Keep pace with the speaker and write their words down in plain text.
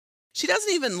She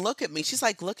doesn't even look at me. She's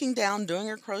like looking down, doing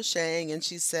her crocheting, and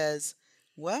she says,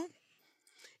 well,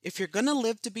 if you're going to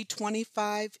live to be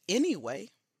 25 anyway,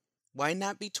 why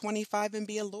not be 25 and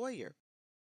be a lawyer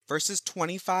versus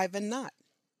 25 and not?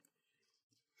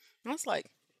 I was like,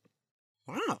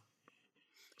 wow.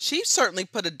 She certainly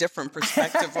put a different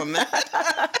perspective on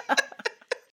that.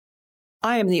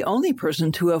 I am the only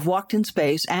person to have walked in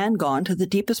space and gone to the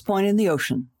deepest point in the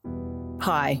ocean.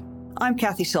 Hi, I'm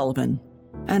Kathy Sullivan,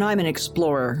 and I'm an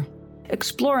explorer.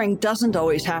 Exploring doesn't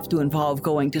always have to involve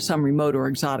going to some remote or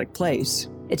exotic place.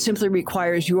 It simply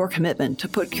requires your commitment to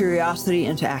put curiosity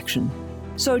into action.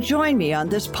 So join me on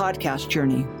this podcast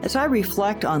journey as I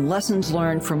reflect on lessons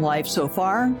learned from life so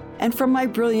far and from my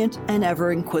brilliant and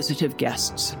ever-inquisitive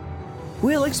guests.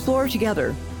 We'll explore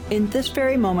together in this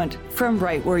very moment from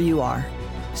right where you are.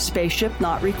 Spaceship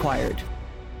not required.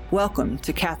 Welcome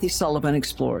to Kathy Sullivan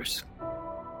Explores.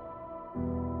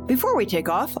 Before we take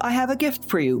off, I have a gift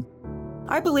for you.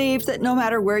 I believe that no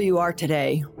matter where you are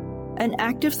today, an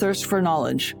active thirst for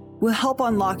knowledge will help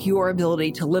unlock your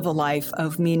ability to live a life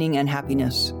of meaning and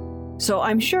happiness. So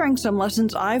I'm sharing some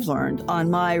lessons I've learned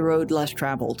on my road less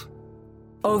traveled.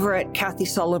 Over at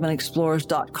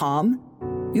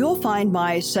KathySullivanExplores.com, you'll find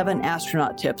my 7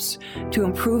 astronaut tips to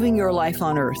improving your life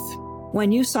on Earth.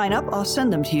 When you sign up, I'll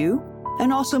send them to you,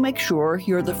 and also make sure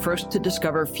you're the first to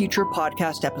discover future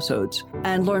podcast episodes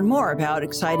and learn more about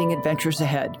exciting adventures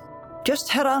ahead. Just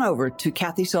head on over to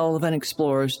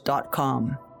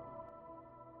KathySullivanExplores.com.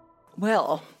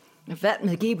 Well, Yvette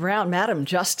McGee Brown, Madam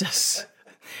Justice.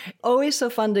 Always so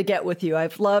fun to get with you.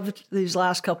 I've loved these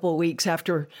last couple of weeks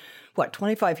after,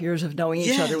 25 years of knowing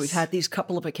each other. We've had these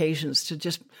couple of occasions to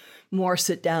just more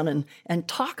sit down and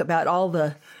talk about all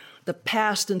the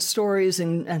past and stories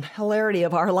and hilarity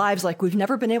of our lives like we've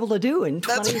never been able to do in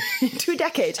 2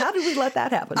 decades. How did we let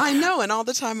that happen? I know. And all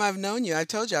the time I've known you, I've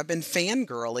told you, I've been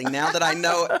fangirling now that I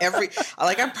know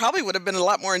I probably would have been a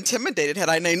lot more intimidated had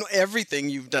I known everything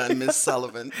you've done, Miss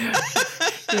Sullivan.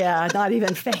 Yeah, not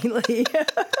even faintly.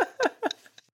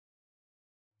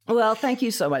 Well, thank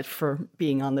you so much for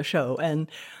being on the show. And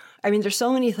I mean, there's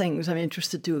so many things I'm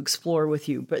interested to explore with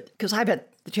you, but because I've had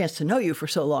the chance to know you for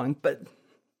so long, but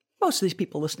most of these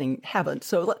people listening haven't.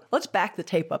 So let's back the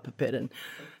tape up a bit and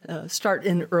start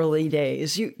in early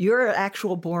days. You're an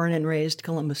actual born and raised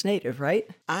Columbus native, right?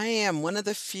 I am one of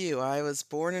the few. I was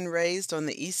born and raised on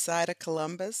the east side of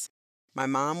Columbus. My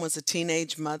mom was a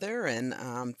teenage mother, and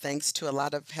thanks to a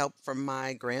lot of help from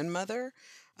my grandmother,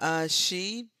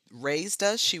 she raised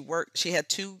us. She had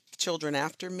 2 children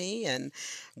after me and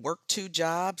worked 2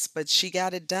 jobs, but she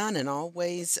got it done and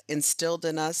always instilled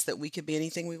in us that we could be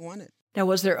anything we wanted. Now,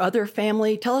 was there other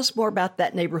family? Tell us more about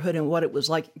that neighborhood and what it was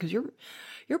like, because you're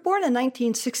born in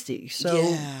 1960.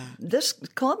 So this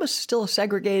Columbus is still a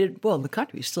segregated, the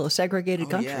country is still a segregated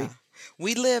country. Yeah.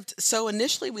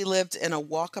 Initially we lived in a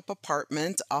walk-up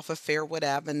apartment off of Fairwood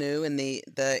Avenue in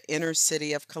the inner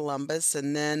city of Columbus.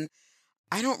 And then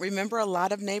I don't remember a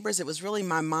lot of neighbors. It was really,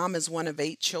 my mom is one of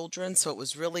 8 children, so it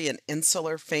was really an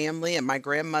insular family, and my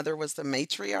grandmother was the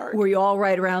matriarch. Were you all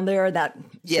right around there, that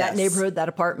neighborhood, that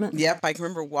apartment? Yep, I can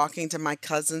remember walking to my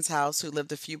cousin's house who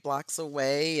lived a few blocks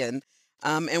away, and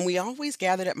we always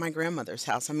gathered at my grandmother's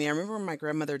house. I mean, I remember when my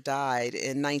grandmother died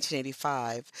in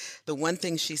 1985, the one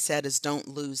thing she said is, don't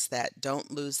lose that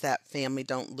family,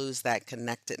 don't lose that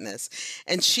connectedness.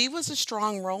 And she was a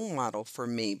strong role model for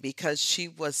me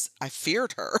because I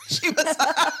feared her. She was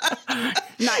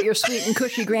Not your sweet and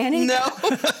cushy granny? No.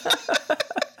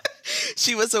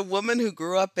 She was a woman who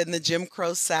grew up in the Jim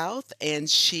Crow South, and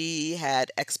she had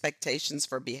expectations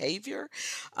for behavior,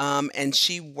 and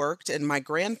she worked. And my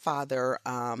grandfather,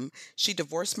 she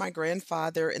divorced my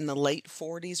grandfather in the late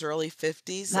 40s, early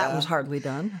 50s. That was hardly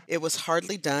done. It was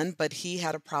hardly done, but he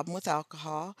had a problem with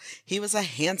alcohol. He was a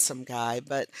handsome guy,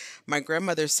 but my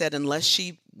grandmother said unless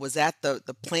she was at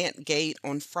the plant gate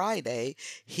on Friday,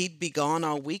 he'd be gone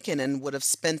all weekend and would have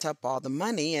spent up all the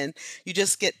money. And you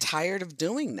just get tired of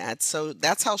doing that. So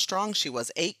that's how strong she was.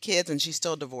 8 kids, and she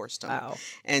still divorced them. Wow.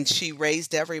 And she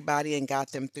raised everybody and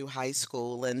got them through high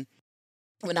school. And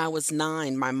when I was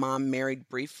 9, my mom married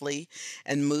briefly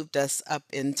and moved us up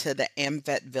into the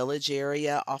Yvette Village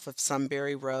area off of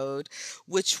Sunbury Road,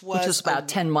 which was about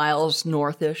 10 miles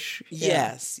north-ish.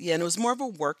 Yes. Yeah. And it was more of a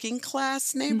working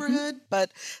class neighborhood,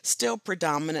 but still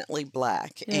predominantly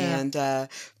Black. Yeah. And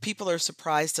people are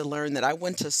surprised to learn that I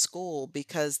went to school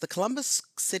because the Columbus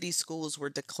City schools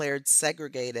were declared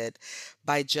segregated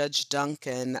by Judge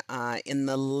Duncan in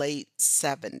the late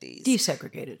 70s.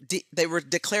 Desegregated. They were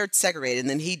declared segregated, and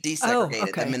then he Oh,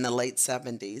 desegregated them okay. in the late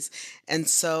 70s. And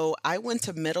so I went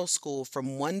to middle school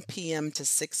from 1 p.m. to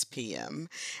 6 p.m.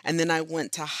 And then I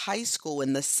went to high school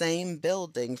in the same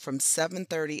building from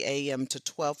 7:30 a.m. to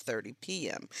 12:30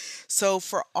 p.m. So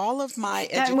for all of my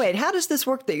And education, wait, how does this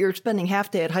work that you're spending half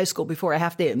day at high school before a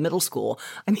half day at middle school?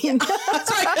 I mean,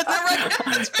 that's right, isn't that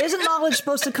right? isn't knowledge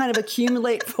supposed to kind of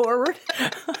accumulate forward?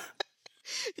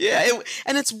 Yeah,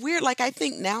 and it's weird. Like I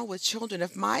think now with children,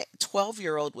 if my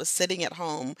 12-year-old was sitting at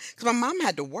home, because my mom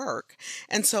had to work,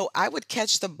 and so I would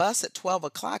catch the bus at 12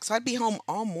 o'clock. So I'd be home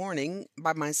all morning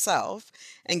by myself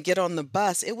and get on the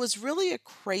bus. It was really a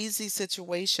crazy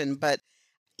situation, but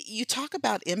you talk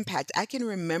about impact. I can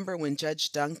remember when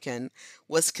Judge Duncan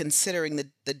was considering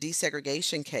the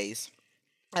desegregation case.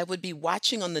 I would be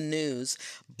watching on the news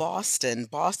Boston.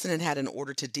 Boston had an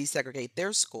order to desegregate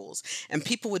their schools, and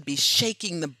people would be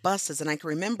shaking the buses. And I can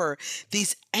remember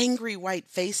these angry white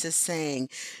faces saying,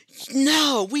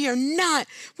 "No, we're not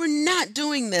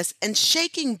doing this," and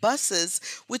shaking buses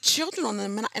with children on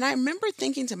them. And I remember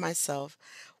thinking to myself,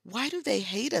 why do they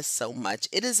hate us so much?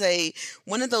 It is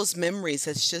one of those memories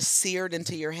that's just seared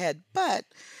into your head. But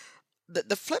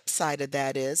the flip side of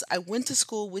that is I went to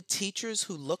school with teachers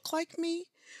who looked like me,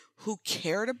 who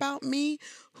cared about me,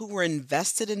 who were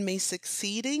invested in me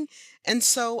succeeding. And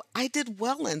so I did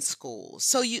well in school.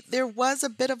 So there was a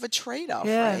bit of a trade-off,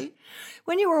 Yeah. right?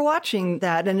 When you were watching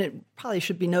that, and it probably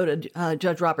should be noted,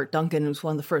 Judge Robert Duncan was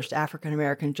one of the first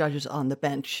African-American judges on the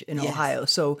bench in Yes. Ohio.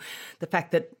 So the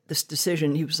fact that this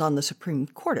decision, he was on the Supreme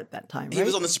Court at that time, right? He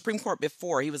was on the Supreme Court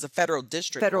before. He was a federal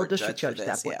district Federal court district judge judge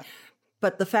for at this. that point. Yeah.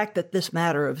 But the fact that this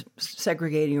matter of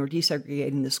segregating or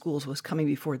desegregating the schools was coming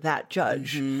before that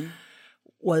judge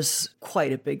was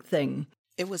quite a big thing.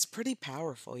 It was pretty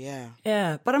powerful, yeah.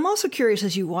 Yeah. But I'm also curious,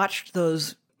 as you watched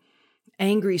those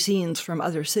angry scenes from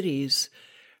other cities,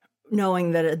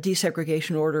 knowing that a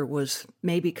desegregation order was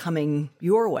maybe coming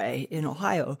your way in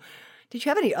Ohio, did you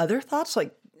have any other thoughts?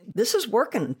 Like, this is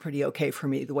working pretty okay for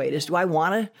me the way it is. Do I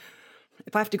want to,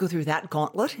 if I have to go through that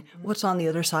gauntlet, what's on the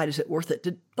other side? Is it worth it?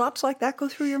 Did thoughts like that go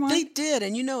through your mind? They did.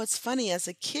 And it's funny, as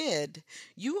a kid,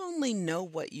 you only know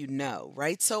what you know,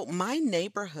 right? So my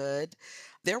neighborhood,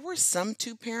 there were some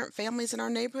two-parent families in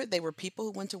our neighborhood. They were people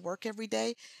who went to work every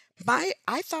day.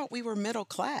 I thought we were middle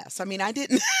class. I mean, I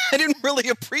didn't I didn't really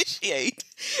appreciate,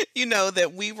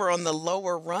 that we were on the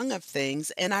lower rung of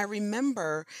things. And I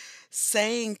remember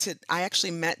I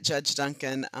actually met Judge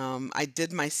Duncan. I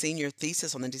did my senior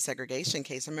thesis on the desegregation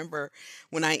case. I remember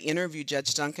when I interviewed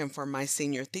Judge Duncan for my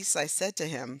senior thesis, I said to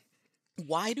him,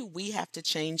 why do we have to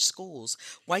change schools?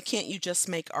 Why can't you just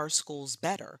make our schools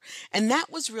better? And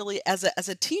that was really, as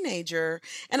a teenager,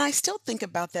 and I still think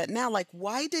about that now, like,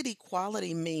 why did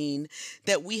equality mean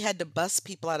that we had to bus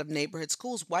people out of neighborhood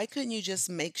schools? Why couldn't you just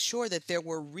make sure that there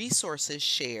were resources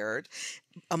shared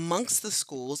amongst the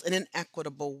schools in an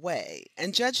equitable way?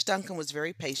 And Judge Duncan was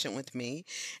very patient with me,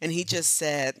 and he just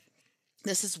said,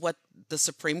 this is what the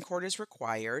Supreme Court has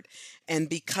required. And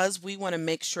because we want to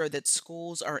make sure that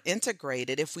schools are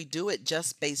integrated, if we do it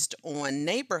just based on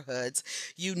neighborhoods,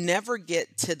 you never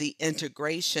get to the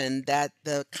integration that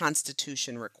the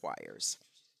Constitution requires.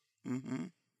 hmm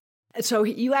So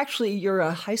you're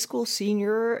a high school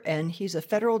senior, and he's a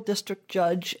federal district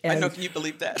judge. I And know, can you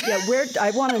believe that? yeah, I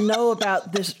want to know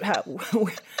about this.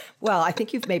 Well, I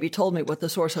think you've maybe told me what the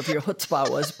source of your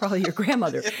chutzpah was, probably your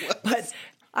grandmother. But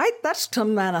that's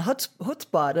some man of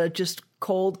chutzpah to just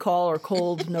cold call or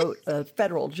cold note a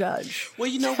federal judge. Well,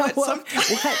 you know what? What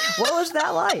was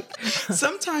that like?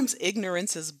 Sometimes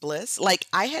ignorance is bliss. Like,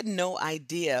 I had no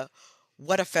idea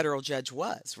what a federal judge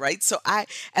was, right? So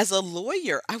as a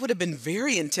lawyer, I would have been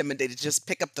very intimidated to just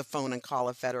pick up the phone and call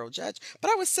a federal judge.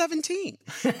 But I was 17.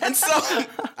 And so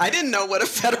I didn't know what a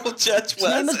federal judge was. His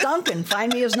name is Duncan.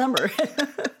 Find me his number.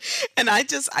 And I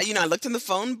looked in the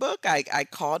phone book, I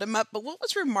called him up. But what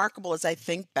was remarkable as I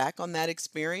think back on that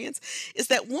experience is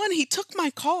that, one, he took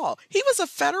my call. He was a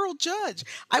federal judge.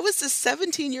 I was this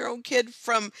 17-year-old kid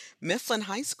from Mifflin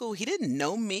High School. He didn't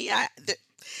know me.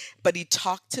 But he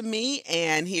talked to me,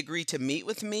 and he agreed to meet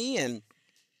with me, and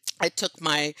I took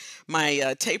my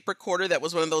tape recorder that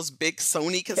was one of those big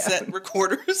Sony cassette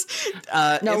recorders.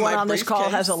 No in one my on this call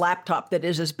briefcase. has a laptop that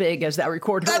is as big as that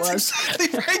recorder That's was.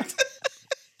 exactly right.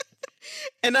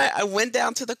 And I went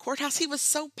down to the courthouse. He was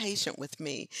so patient with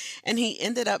me, and he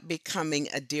ended up becoming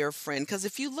a dear friend. Because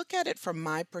if you look at it from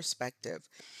my perspective,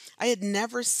 I had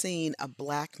never seen a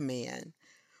Black man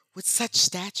with such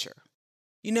stature.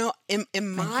 In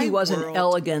my He was world, an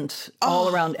elegant,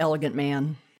 all-around elegant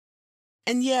man.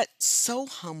 and yet so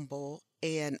humble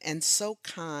and so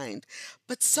kind,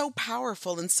 but so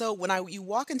powerful. And so when you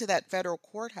walk into that federal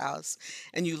courthouse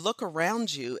and you look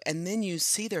around you and then you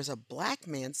see there's a black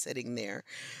man sitting there,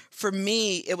 for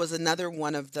me it was another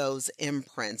one of those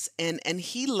imprints. And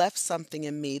he left something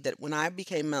in me that when I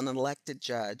became an elected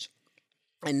judge,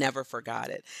 I never forgot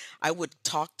it. I would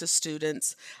talk to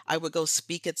students. I would go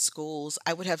speak at schools.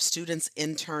 I would have students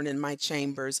intern in my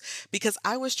chambers because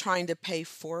I was trying to pay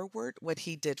forward what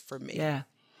he did for me. Yeah.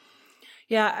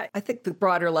 Yeah, I think the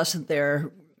broader lesson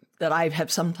there that I have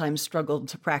sometimes struggled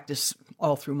to practice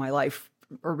all through my life,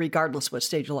 or regardless what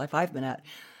stage of life I've been at,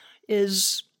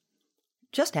 is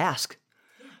just ask.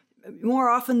 More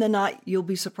often than not, you'll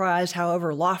be surprised,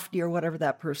 however lofty or whatever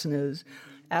that person is.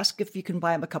 Ask if you can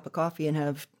buy them a cup of coffee and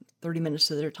have 30 minutes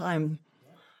of their time.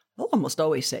 They'll almost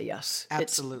always say yes.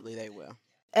 Absolutely, they will.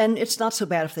 And it's not so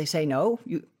bad if they say no.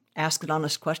 You ask an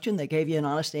honest question, they gave you an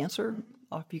honest answer,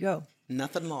 off you go.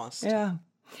 Nothing lost. Yeah.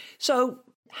 So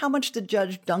how much did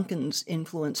Judge Duncan's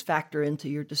influence factor into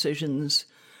your decisions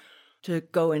to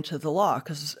go into the law?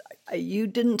 Because you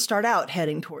didn't start out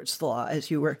heading towards the law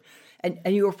as you were, and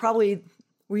you were probably,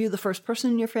 were you the first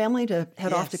person in your family to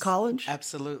head off to college?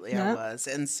 Absolutely, yeah. I was.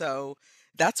 And so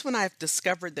that's when I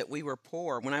discovered that we were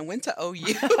poor. When I went to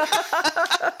OU,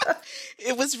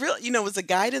 it was real, it was a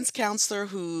guidance counselor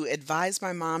who advised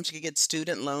my mom she could get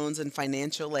student loans and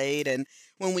financial aid. And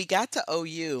when we got to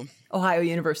OU, Ohio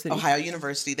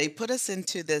University, they put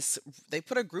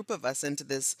a group of us into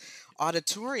this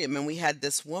auditorium, and we had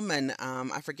this woman,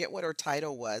 I forget what her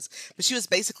title was, but she was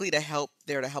basically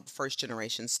there to help first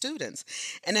generation students.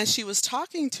 And as she was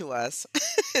talking to us,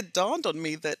 it dawned on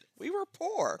me that we were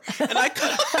poor. And I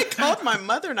called my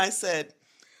mother and I said,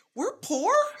 "We're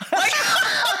poor?" Like,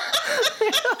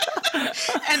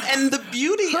 and the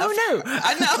beauty Who knew?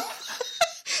 I know.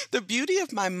 The beauty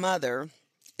of my mother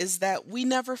is that we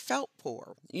never felt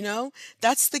poor.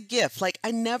 That's the gift. Like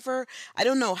I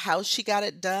don't know how she got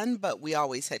it done, but we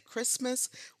always had Christmas,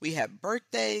 we had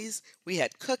birthdays, we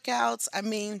had cookouts. I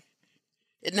mean,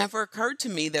 it never occurred to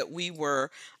me that we were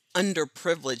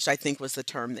underprivileged, I think was the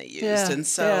term they used. Yeah, and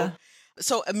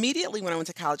so immediately when I went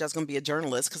to college, I was going to be a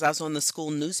journalist because I was on the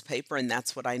school newspaper and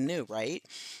that's what I knew, right?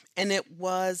 And it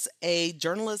was a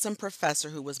journalism professor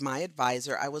who was my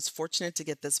advisor. I was fortunate to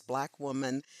get this black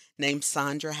woman named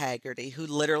Sandra Haggerty who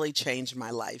literally changed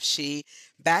my life.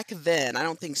 Back then, I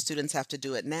don't think students have to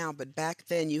do it now, but back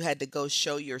then you had to go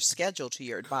show your schedule to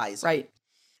your advisor. Right.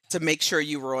 To make sure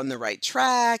you were on the right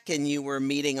track and you were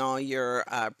meeting all your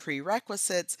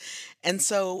prerequisites. And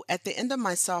so at the end of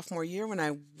my sophomore year, when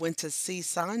I went to see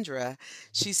Sandra,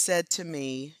 she said to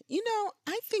me,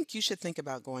 I think you should think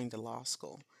about going to law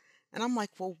school. And I'm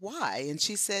like, well, why? And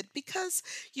she said, because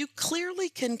you clearly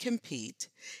can compete.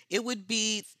 It would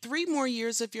be 3 more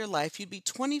years of your life. You'd be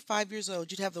 25 years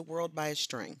old. You'd have the world by a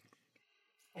string.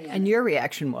 And your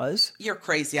reaction was? You're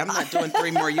crazy. I'm not doing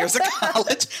 3 more years of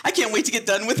college. I can't wait to get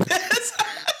done with this.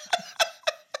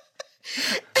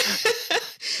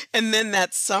 And then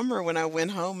that summer when I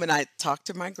went home and I talked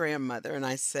to my grandmother and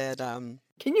I said,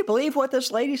 can you believe what this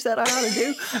lady said I ought to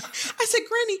do? I said,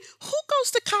 Granny, who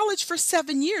goes to college for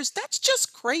 7 years? That's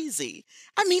just crazy.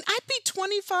 I mean, I'd be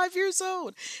 25 years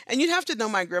old. And you'd have to know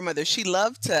my grandmother. She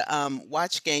loved to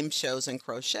watch game shows and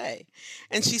crochet.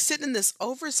 And she's sitting in this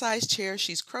oversized chair.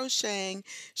 She's crocheting.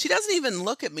 She doesn't even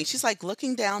look at me. She's like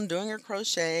looking down, doing her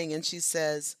crocheting. And she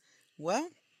says, well,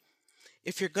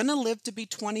 if you're going to live to be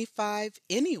 25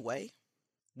 anyway,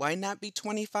 why not be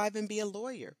 25 and be a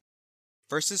lawyer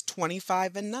versus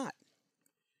 25 and not?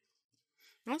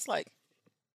 I was like,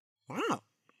 wow.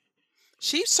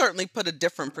 She certainly put a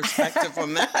different perspective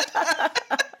on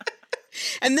that.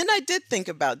 And then I did think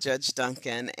about Judge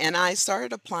Duncan, and I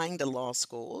started applying to law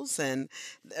schools and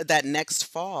that next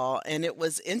fall. And it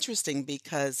was interesting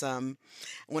because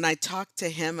when I talked to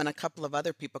him and a couple of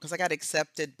other people, because I got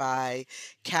accepted by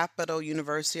Capital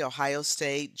University, Ohio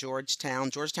State, Georgetown.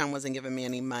 Georgetown wasn't giving me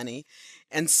any money.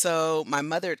 And so my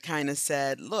mother had kind of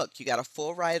said, look, you got a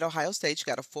full ride at Ohio State, you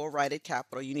got a full ride at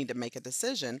Capital, you need to make a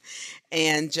decision.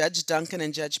 And Judge Duncan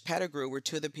and Judge Pettigrew were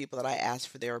 2 of the people that I asked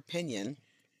for their opinion.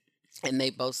 And they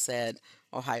both said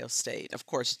Ohio State. Of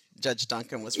course, Judge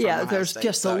Duncan was from Ohio there's State,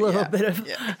 just a little bit of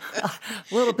a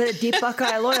little bit of deep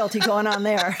Buckeye loyalty going on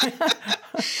there.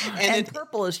 and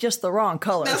purple is just the wrong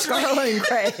color. Scarlet and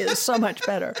gray is so much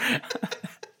better.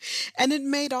 And it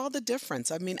made all the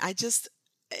difference. I mean,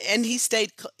 and he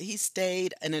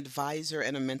stayed an advisor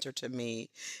and a mentor to me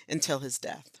until his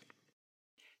death.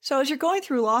 So as you're going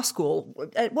through law school,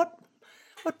 at what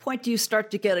point do you start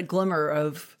to get a glimmer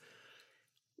of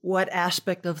what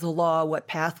aspect of the law, what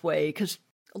pathway? Because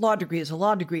a law degree is a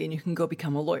law degree and you can go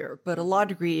become a lawyer, but a law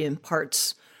degree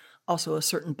imparts also a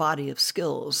certain body of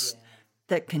skills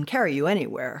that can carry you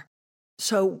anywhere.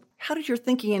 So how did your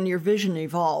thinking and your vision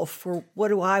evolve for what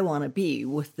do I want to be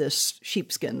with this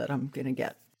sheepskin that I'm going to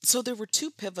get? So there were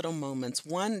two pivotal moments.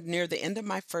 One, near the end of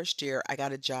my first year, I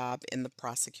got a job in the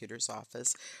prosecutor's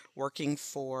office working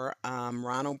for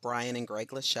Ron O'Brien and Greg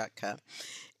Lashutka.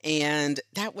 And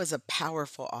that was a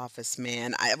powerful office,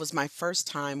 man. It was my first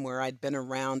time where I'd been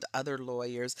around other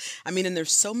lawyers. I mean, and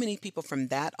there's so many people from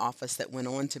that office that went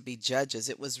on to be judges.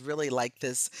 It was really like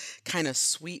this kind of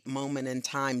sweet moment in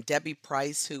time. Debbie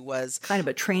Price, who was Kind of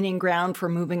a training ground for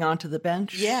moving on to the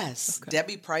bench? Yes,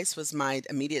 Debbie Price was my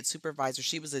immediate supervisor.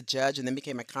 She was a judge and then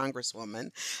became a congresswoman.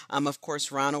 Of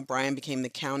course, Ron O'Brien became the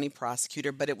county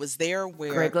prosecutor, but it was there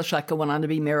where Greg Lashutka went on to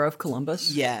be mayor of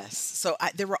Columbus. Yes. So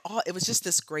there were it was just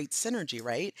this great synergy,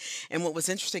 right? And what was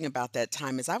interesting about that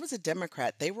time is I was a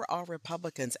Democrat. They were all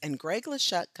Republicans. And Greg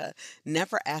Lashutka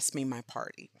never asked me my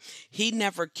party. He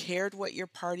never cared what your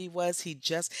party was.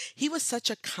 He was such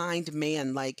a kind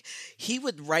man. Like, he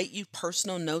would write you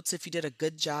personal notes if you did a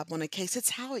good job on a case. It's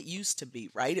how it used to be,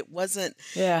 right? It wasn't,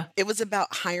 Yeah. it was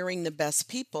about hiring the best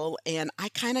people. And I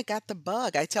kind of got the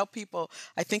bug. I tell people,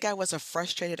 I think I was a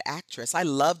frustrated actress. I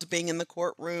loved being in the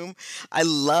courtroom. I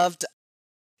loved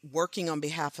working on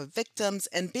behalf of victims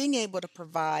and being able to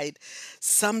provide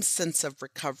some sense of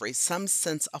recovery, some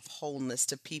sense of wholeness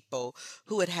to people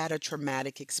who had had a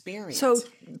traumatic experience.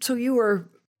 So you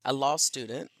were, A law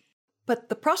student. but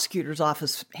the prosecutor's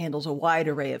office handles a wide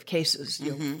array of cases,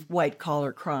 you know, white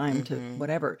collar crime to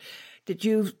whatever. Did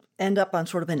you end up on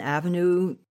sort of an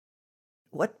avenue?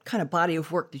 What kind of body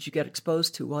of work did you get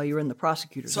exposed to while you were in the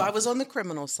prosecutor's So office? I was on the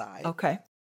criminal side. Okay.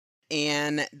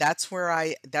 And that's where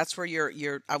I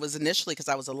was initially, because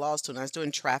I was a law student, I was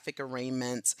doing traffic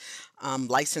arraignments,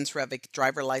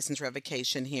 driver license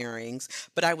revocation hearings,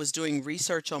 but I was doing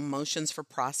research on motions for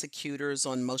prosecutors,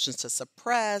 on motions to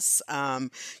suppress,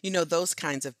 those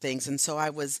kinds of things. And so I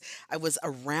was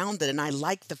around it, and I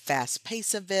liked the fast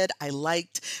pace of it. I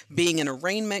liked being in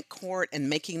arraignment court and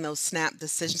making those snap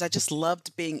decisions. I just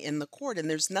loved being in the court. And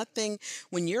there's nothing,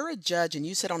 when you're a judge and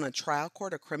you sit on a trial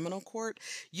court, a criminal court,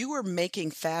 you are making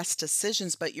fast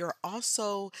decisions, but you're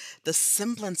also the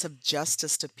semblance of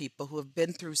justice to people who have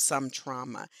been through some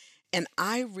trauma. And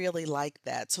I really like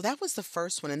that. So that was the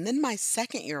first one. And then my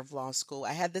second year of law school,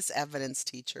 I had this evidence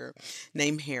teacher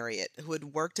named Harriet who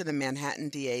had worked in the Manhattan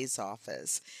DA's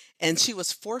office. And she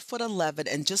was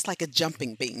 4'11" and just like a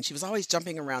jumping bean. She was always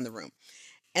jumping around the room.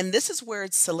 And this is where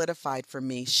it solidified for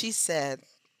me. She said,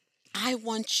 I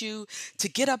want you to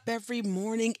get up every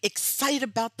morning excited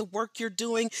about the work you're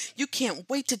doing. You can't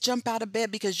wait to jump out of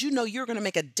bed because you know you're going to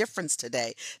make a difference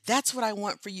today. That's what I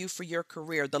want for you for your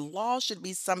career. The law should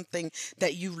be something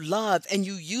that you love and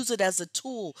you use it as a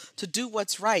tool to do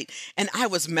what's right. And I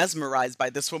was mesmerized by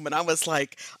this woman. I was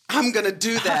like, I'm going to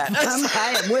do that.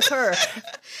 I am with her.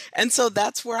 And so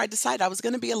that's where I decided I was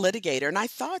going to be a litigator. And I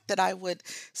thought that I would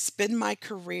spend my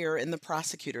career in the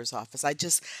prosecutor's office.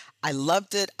 I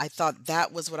loved it. I thought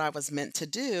that was what I was meant to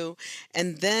do.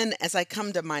 And then as I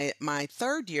come to my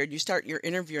third year, you start your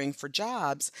interviewing for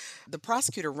jobs, the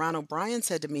prosecutor, Ron O'Brien,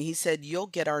 said to me, he said, you'll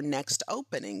get our next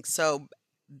opening. So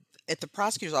at the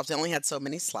prosecutor's office, they only had so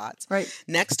many slots. Right.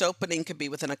 Next opening could be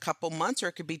within a couple months or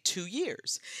it could be 2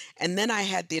 years. And then I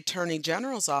had the Attorney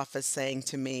General's office saying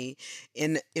to me,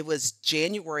 it was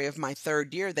January of my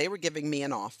third year, they were giving me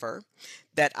an offer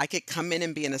that I could come in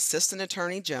and be an assistant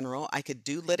attorney general, I could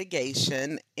do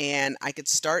litigation, and I could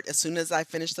start as soon as I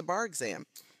finished the bar exam.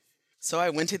 So I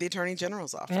went to the Attorney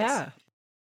General's office. Yeah.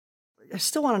 I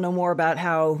still want to know more about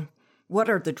what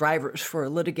are the drivers for a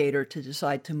litigator to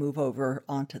decide to move over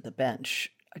onto the bench?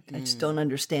 I just don't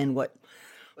understand what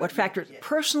factors,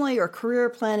 personally or career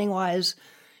planning wise,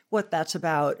 what that's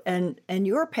about. And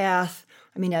your path,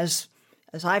 I mean, as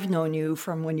I've known you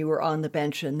from when you were on the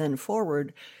bench and then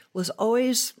forward, was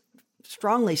always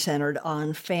strongly centered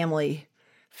on family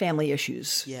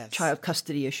issues, Yes. child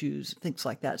custody issues, things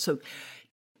like that. So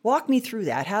walk me through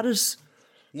that. How does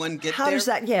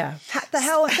that, the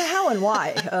how and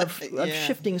why of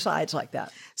shifting sides like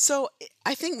that? So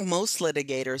I think most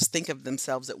litigators think of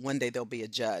themselves that one day they'll be a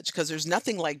judge because there's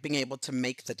nothing like being able to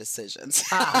make the decisions.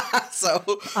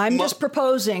 So I'm just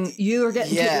proposing you are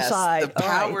getting to decide. The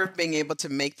power of being able to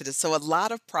make the decision. So a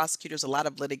lot of prosecutors, a lot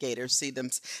of litigators see them,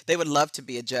 they would love to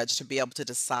be a judge, to be able to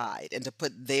decide and to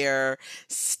put their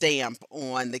stamp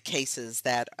on the cases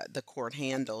that the court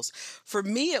handles. For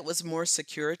me, it was more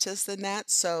circuitous than that.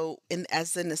 So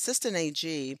as an assistant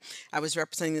AG, I was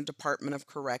representing the Department of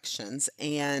Corrections,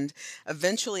 and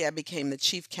eventually I became the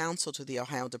chief counsel to the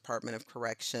Ohio Department of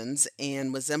Corrections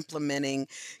and was implementing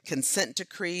consent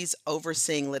decrees,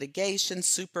 overseeing litigation,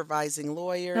 supervising Now,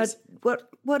 lawyers.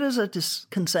 what does a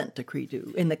consent decree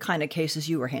do in the kind of cases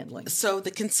you were handling? So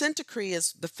the consent decree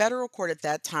is the federal court at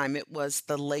that time, it was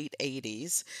the late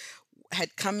 80s,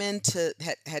 had come into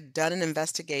had done an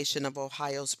investigation of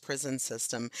Ohio's prison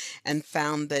system and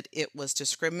found that it was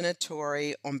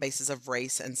discriminatory on basis of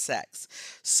race and sex.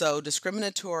 So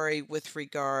discriminatory with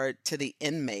regard to the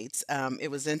inmates.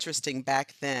 It was interesting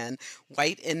back then.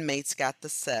 White inmates got the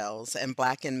cells and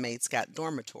black inmates got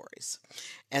dormitories.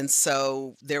 And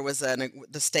so there was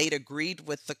the state agreed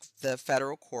with the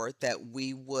federal court that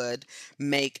we would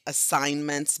make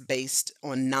assignments based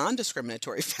on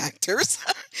non-discriminatory factors.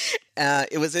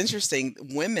 It was interesting.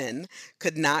 Women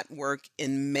could not work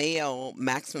in male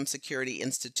maximum security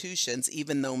institutions,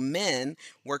 even though men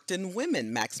worked in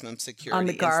women maximum security on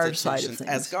the guard side of institutions things.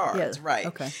 as guards, Yeah. right?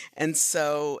 Okay. And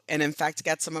in fact,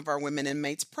 got some of our women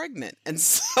inmates pregnant. And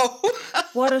so,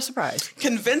 What a surprise!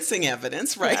 convincing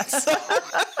evidence, right?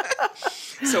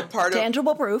 So part of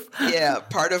Tangible proof.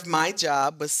 part of my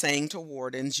job was saying to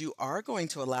wardens, you are going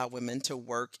to allow women to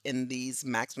work in these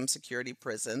maximum security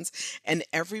prisons, and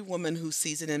every woman who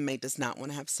sees an inmate does not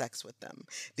want to have sex with them.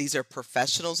 These are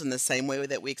professionals in the same way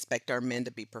that we expect our men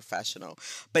to be professional.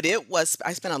 But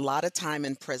I spent a lot of time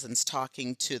in prisons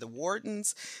talking to the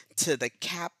wardens, to the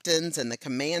captains and the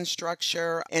command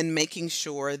structure, and making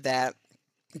sure that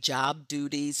job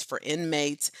duties for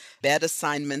inmates, bed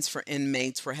assignments for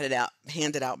inmates were handed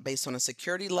out based on a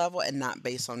security level and not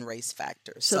based on race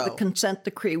factors. So the consent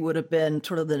decree would have been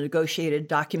sort of the negotiated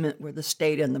document where the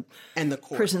state and the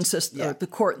court. prison system, the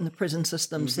court and the prison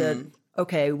system said,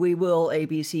 okay, we will A,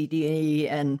 B, C, D, and E,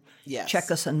 and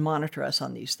check us and monitor us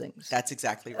on these things. That's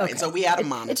exactly right. Okay. And so we had a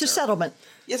monitor. It's a settlement.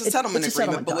 Yes, a settlement it's a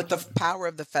agreement, settlement but with the power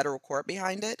of the federal court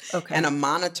behind it, and a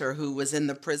monitor who was in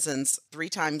the prisons 3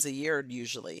 times a year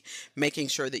usually, making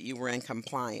sure that you were in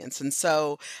compliance. And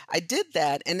so I did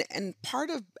that, and part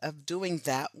of doing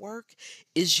that work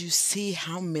is you see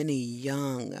how many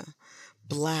young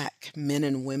Black men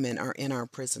and women are in our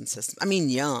prison system. I mean,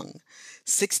 young,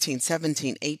 16,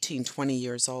 17, 18, 20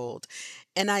 years old.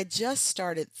 And I just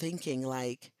started thinking,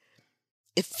 like,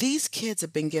 if these kids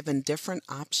have been given different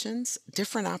options,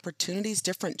 different opportunities,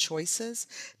 different choices,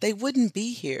 they wouldn't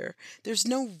be here. There's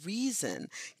no reason.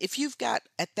 If you've got,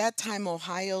 at that time,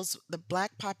 the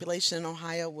Black population in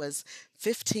Ohio was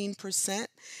 15%,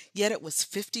 yet it was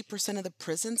 50% of the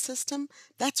prison system,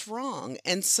 that's wrong.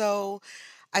 And so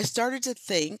I started to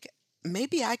think,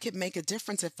 maybe I could make a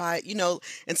difference if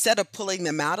instead of pulling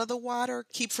them out of the water,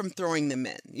 keep from throwing them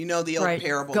in. The old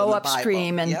parable Go in the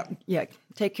upstream Bible. and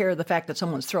take care of the fact that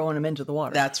someone's throwing them into the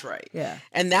water. That's right. Yeah.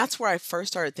 And that's where I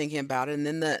first started thinking about it. And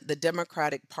then the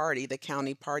Democratic Party, the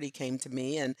county party, came to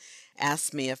me and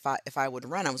asked me if I would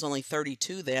run. I was only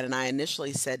 32 then, and I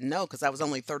initially said no because I was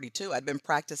only 32. I'd been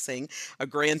practicing a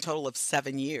grand total of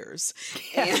 7 years.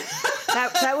 Yeah.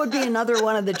 That would be another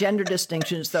one of the gender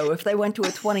distinctions, though. If they went to a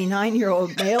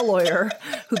 29-year-old male lawyer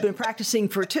who'd been practicing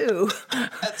for 2,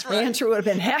 that's right. The answer would have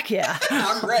been, heck yeah.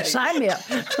 I'm ready. Sign me up.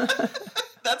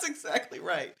 That's exactly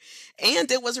right.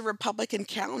 And it was a Republican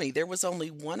county. There was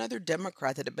only one other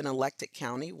Democrat that had been elected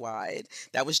countywide.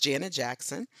 That was Janet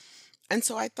Jackson. And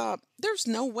so I thought, there's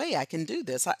no way I can do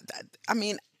this. I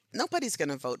mean, nobody's going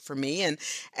to vote for me. And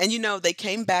they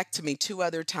came back to me 2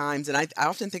 other times. And I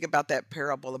often think about that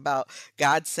parable about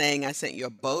God saying, I sent you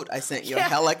a boat, I sent you a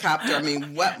helicopter. I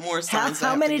mean, what more signs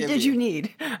How many did you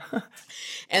need?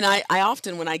 And I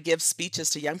often, when I give speeches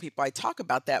to young people, I talk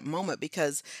about that moment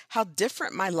because how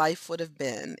different my life would have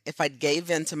been if I'd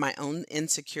gave in to my own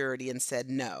insecurity and said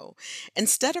no,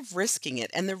 instead of risking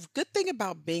it. And the good thing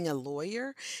about being a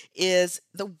lawyer is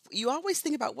you always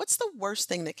think about what's the worst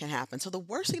thing that can happen. So the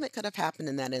worst thing that could have happened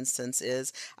in that instance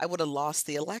is I would have lost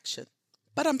the election,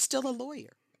 but I'm still a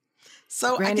lawyer.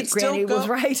 So Granny was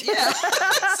right. Yeah.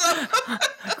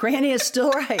 Granny is still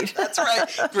right. That's right.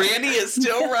 Granny is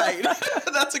still right.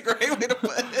 That's a great way to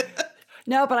put it.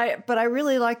 No, but I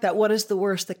really like that. What is the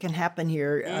worst that can happen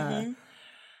here? Mm-hmm.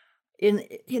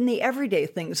 In the everyday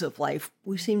things of life,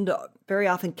 we seem to very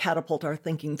often catapult our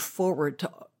thinking forward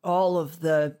to all of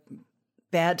the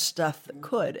bad stuff that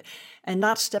could, and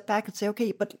not step back and say,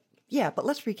 okay, but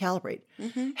let's recalibrate.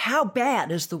 Mm-hmm. How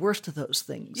bad is the worst of those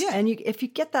things? Yeah. And if you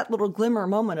get that little glimmer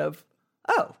moment of,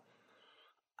 oh,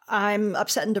 I'm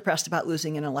upset and depressed about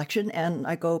losing an election, and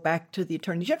I go back to the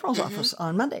Attorney General's office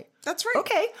on Monday. That's right.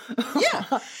 Okay.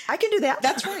 Yeah. I can do that.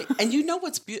 That's right. And you know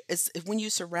what's beautiful is when you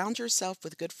surround yourself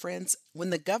with good friends. When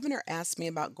the governor asked me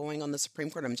about going on the Supreme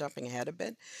Court, I'm jumping ahead a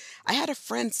bit. I had a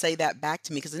friend say that back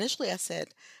to me because initially I said,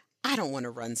 I don't want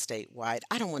to run statewide.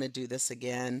 I don't want to do this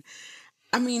again.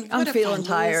 I mean, I'm what if I feeling lose?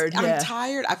 tired. I'm Yeah.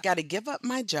 tired. I've got to give up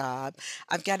my job.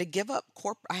 I've got to give up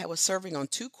I was serving on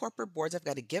two corporate boards. I've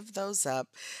got to give those up.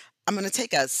 I'm going to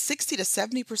take a 60 to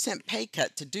 70% pay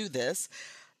cut to do this.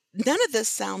 None of this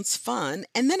sounds fun.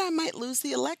 And then I might lose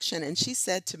the election. And she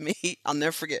said to me, I'll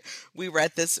never forget, we were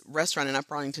at this restaurant in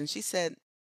Upper Arlington. She said,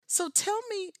 so tell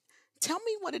me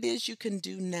what it is you can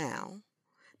do now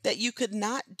that you could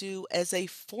not do as a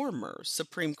former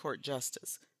Supreme Court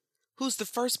justice, who's the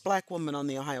first Black woman on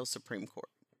the Ohio Supreme Court.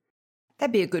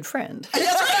 That'd be a good friend.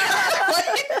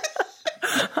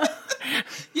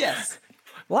 Yes.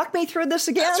 Walk me through this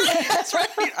again. That's right.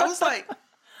 I was like,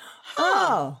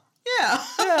 Oh. yeah.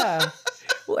 Yeah.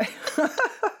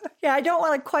 Yeah, I don't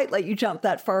want to quite let you jump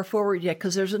that far forward yet,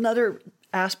 because there's another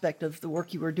aspect of the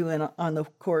work you were doing on the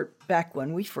court back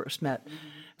when we first met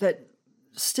that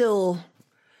still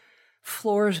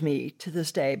floors me to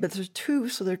this day. But there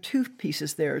are two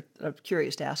pieces there that I'm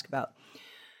curious to ask about.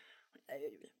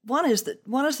 One is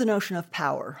the notion of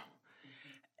power.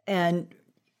 And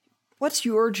what's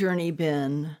your journey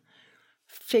been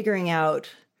figuring out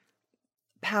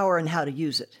power and how to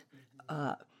use it?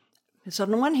 So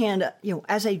on the one hand,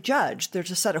 as a judge,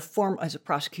 there's a set of as a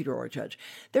prosecutor or a judge,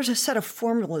 there's a set of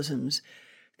formalisms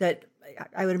that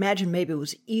I would imagine maybe it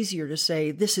was easier to say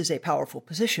this is a powerful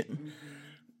position. Mm-hmm.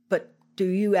 But do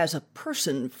you as a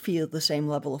person feel the same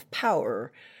level of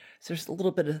power? So there's a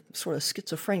little bit of sort of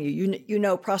schizophrenia. You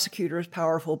know prosecutor is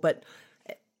powerful, but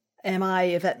am I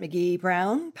Yvette McGee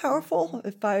Brown powerful?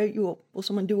 Will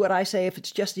someone do what I say if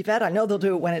it's just Yvette? I know they'll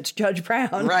do it when it's Judge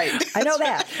Brown. Right. I know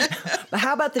that. But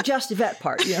how about the just Yvette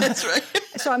part? That's right.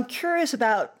 So I'm curious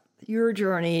about your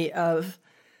journey of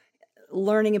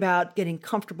learning about getting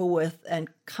comfortable with and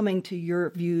coming to your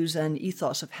views and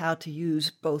ethos of how to use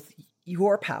both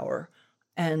your power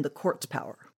and the court's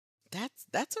power.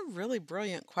 That's a really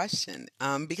brilliant question.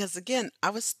 Because again, I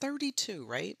was 32,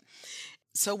 right?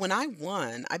 So when I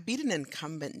won, I beat an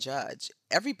incumbent judge.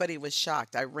 Everybody was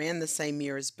shocked. I ran the same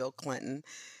year as Bill Clinton,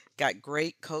 got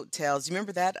great coattails. You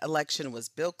remember that election was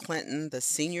Bill Clinton, the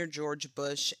senior George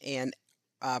Bush, and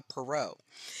Perot.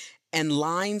 And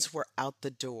lines were out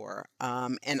the door.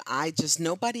 And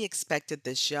nobody expected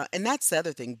this young. And that's the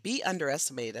other thing, be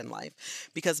underestimated in life,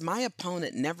 because my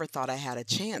opponent never thought I had a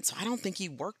chance. So I don't think he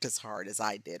worked as hard as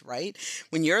I did, right?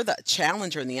 When you're the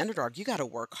challenger and the underdog, you got to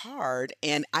work hard.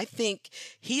 And I think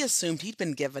he assumed he'd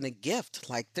been given a gift.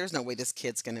 Like, there's no way this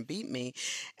kid's going to beat me.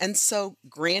 And so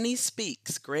Granny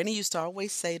speaks. Granny used to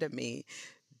always say to me,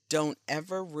 don't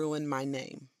ever ruin my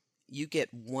name. You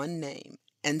get one name.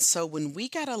 And so when we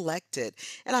got elected,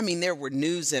 and I mean, there were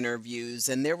news interviews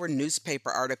and there were newspaper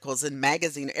articles and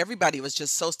magazine, everybody was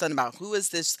just so stunned about who is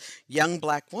this young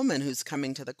Black woman who's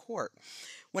coming to the court.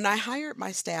 When I hired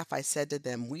my staff, I said to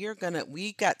them,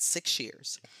 we got 6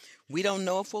 years. We don't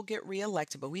know if we'll get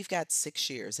reelected, but we've got 6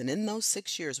 years. And in those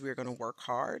 6 years, we're going to work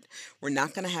hard. We're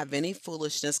not going to have any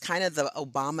foolishness, kind of the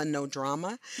Obama no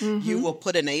drama. Mm-hmm. You will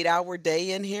put an 8-hour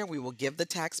day in here. We will give the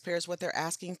taxpayers what they're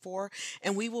asking for,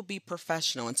 and we will be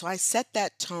professional. And so I set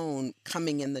that tone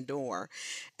coming in the door.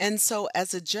 And so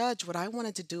as a judge, what I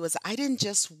wanted to do is I didn't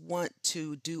just want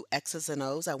to do X's and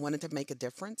O's. I wanted to make a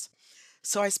difference.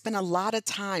 So I spent a lot of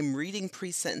time reading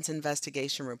pre-sentence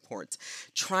investigation reports,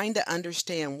 trying to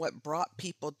understand what brought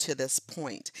people to this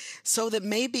point so that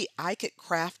maybe I could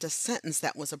craft a sentence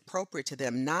that was appropriate to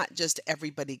them, not just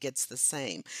everybody gets the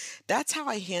same. That's how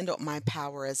I handled my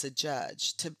power as a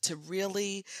judge, to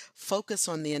really focus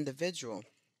on the individual.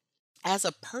 As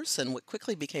a person, what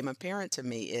quickly became apparent to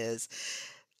me is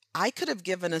I could have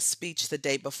given a speech the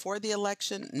day before the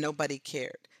election, nobody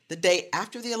cared. The day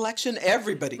after the election,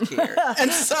 everybody cared. And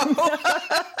so,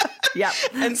 yep.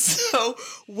 And so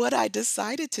what I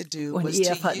decided to do when was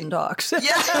E.F. Hutton talks.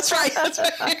 Yeah, that's right. That's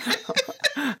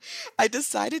right. I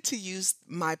decided to use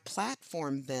my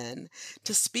platform then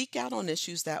to speak out on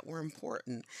issues that were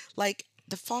important, like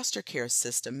the foster care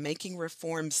system, making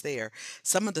reforms there.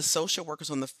 Some of the social workers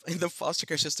in the foster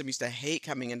care system used to hate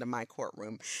coming into my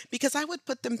courtroom because I would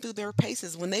put them through their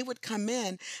paces. When they would come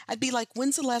in, I'd be like,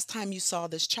 when's the last time you saw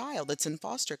this child that's in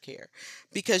foster care?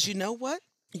 Because you know what?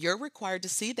 you're required to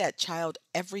see that child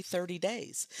every 30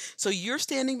 days. So you're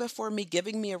standing before me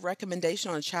giving me a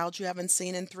recommendation on a child you haven't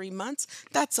seen in 3 months.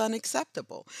 That's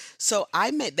unacceptable. So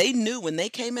they knew when they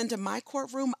came into my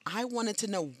courtroom, I wanted to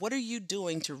know, what are you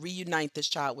doing to reunite this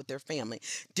child with their family?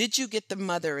 Did you get the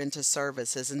mother into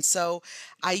services? And so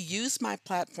I use my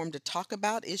platform to talk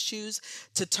about issues,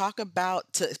 to talk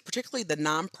about, to particularly the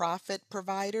nonprofit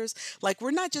providers. Like,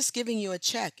 we're not just giving you a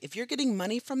check. If you're getting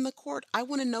money from the court, I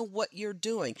want to know what you're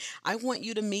doing. I want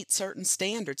you to meet certain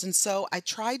standards. And so I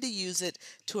tried to use it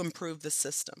to improve the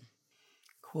system.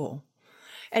 Cool.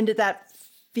 And did that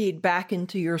feed back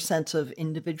into your sense of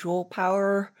individual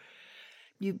power?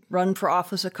 You've run for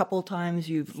office a couple of times.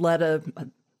 You've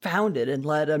founded and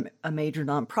led a major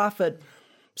nonprofit,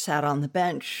 sat on the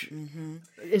bench. Mm-hmm.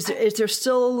 Is there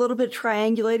still a little bit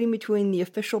triangulating between the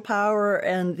official power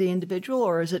and the individual,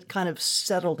 or is it kind of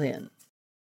settled in?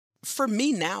 For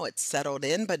me now, it's settled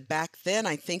in, but back then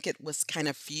I think it was kind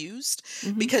of fused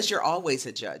Mm-hmm. because you're always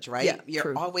a judge, right? Yeah, You're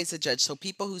true. always a judge. So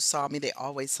people who saw me, they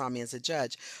always saw me as a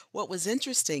judge. What was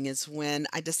interesting is when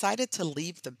I decided to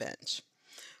leave the bench,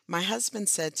 my husband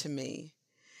said to me,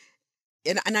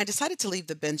 and I decided to leave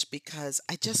the bench because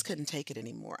I just couldn't take it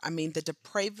anymore. I mean, the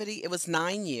depravity, it was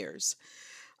 9 years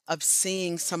of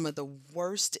seeing some of the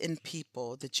worst in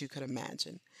people that you could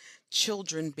imagine.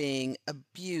 Children being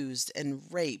abused and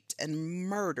raped and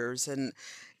murders. And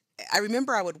I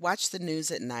remember I would watch the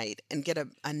news at night and get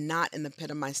a knot in the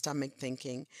pit of my stomach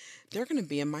thinking, they're going to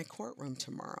be in my courtroom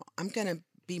tomorrow. I'm going to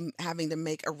be having to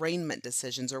make arraignment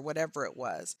decisions or whatever it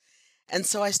was. And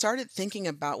so I started thinking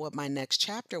about what my next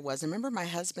chapter was. I remember my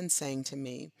husband saying to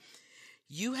me,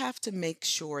 you have to make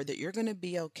sure that you're going to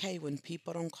be okay when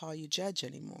people don't call you judge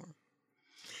anymore.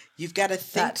 You've got to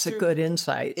think That's a through, good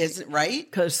insight. isn't right?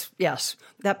 Because, yes,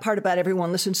 that part about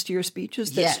everyone listens to your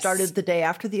speeches that Yes. started the day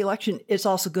after the election, it's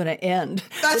also going to end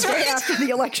That's the day right. after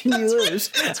the election you lose.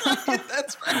 That's right.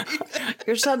 That's right.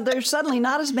 There's suddenly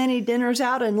not as many dinners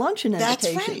out and luncheon That's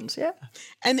right. invitations. Yeah.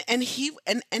 And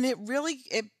it really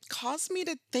it caused me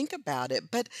to think about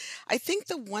it. But I think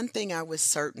the one thing I was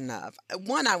certain of,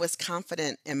 one, I was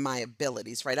confident in my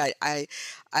abilities, right?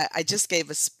 I just gave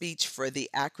a speech for the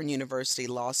Akron University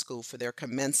Law School for their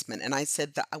commencement, and I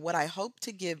said that what I hope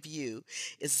to give you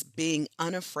is being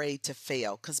unafraid to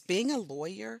fail. Because being a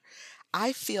lawyer,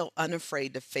 I feel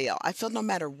unafraid to fail. I feel no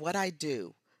matter what I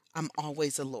do, I'm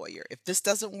always a lawyer. If this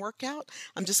doesn't work out,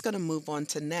 I'm just going to move on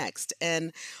to next.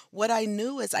 And what I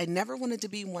knew is I never wanted to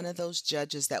be one of those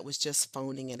judges that was just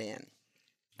phoning it in,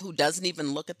 who doesn't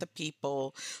even look at the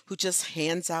people, who just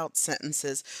hands out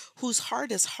sentences, whose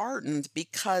heart is hardened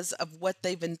because of what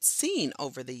they've been seen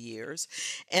over the years.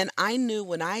 And I knew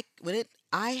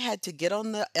I had to get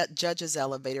on the judge's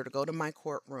elevator to go to my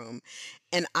courtroom,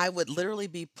 and I would literally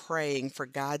be praying for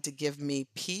God to give me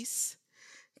peace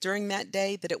during that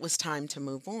day, that it was time to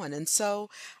move on. And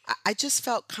so I just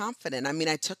felt confident. I mean,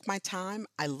 I took my time.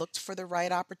 I looked for the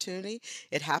right opportunity.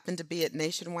 It happened to be at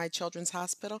Nationwide Children's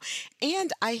Hospital.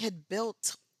 And I had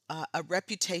built a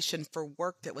reputation for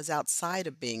work that was outside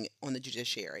of being on the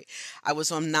judiciary. I was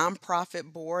on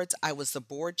nonprofit boards. I was the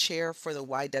board chair for the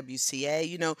YWCA.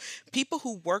 You know, people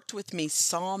who worked with me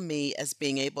saw me as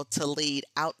being able to lead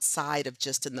outside of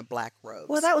just in the black robes.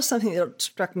 Well, that was something that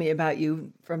struck me about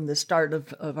you from the start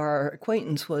of our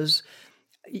acquaintance was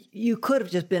you could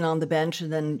have just been on the bench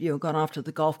and then, gone off to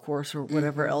the golf course or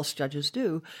whatever else judges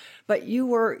do. But you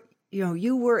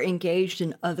were engaged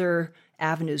in other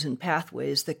avenues and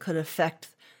pathways that could affect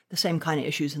the same kind of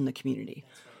issues in the community.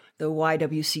 The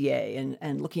YWCA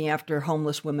and looking after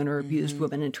homeless women or abused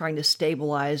women and trying to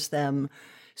stabilize them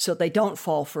so they don't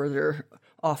fall further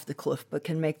off the cliff but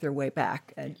can make their way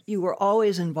back. And you were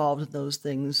always involved in those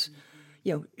things,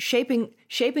 shaping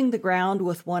the ground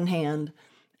with one hand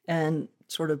and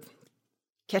sort of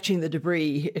catching the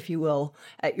debris, if you will,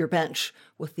 at your bench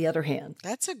with the other hand.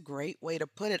 That's a great way to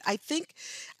put it. I think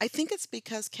it's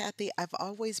because, Kathy, I've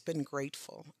always been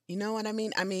grateful. You know what I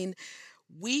mean? I mean,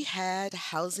 we had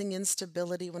housing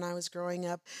instability when I was growing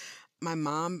up. My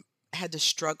mom had to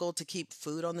struggle to keep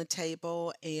food on the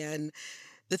table. And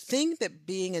the thing that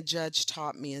being a judge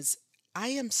taught me is I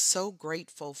am so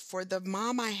grateful for the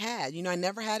mom I had. You know, I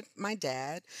never had my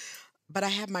dad, but I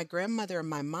had my grandmother and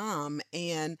my mom.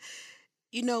 And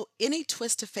any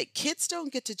twist of fate, kids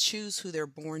don't get to choose who they're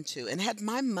born to. And had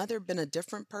my mother been a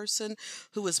different person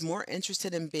who was more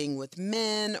interested in being with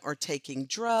men or taking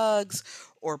drugs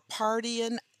or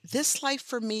partying, this life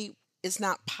for me is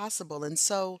not possible. And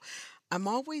so I'm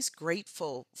always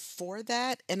grateful for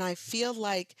that. And I feel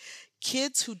like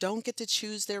kids who don't get to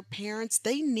choose their parents,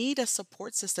 they need a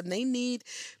support system. They need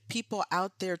people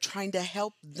out there trying to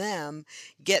help them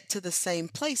get to the same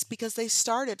place because they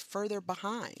started further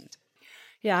behind.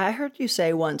 Yeah, I heard you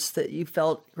say once that you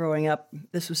felt growing up,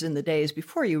 this was in the days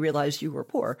before you realized you were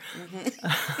poor,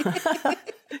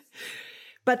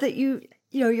 but that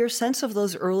your sense of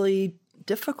those early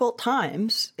difficult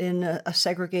times in a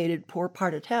segregated, poor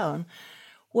part of town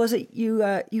was that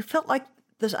you felt like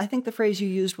this. I think the phrase you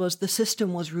used was the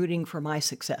system was rooting for my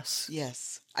success.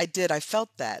 Yes, I did. I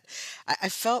felt that. I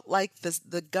felt like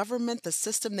the government, the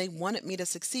system, they wanted me to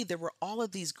succeed. There were all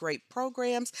of these great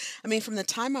programs. I mean, from the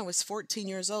time I was 14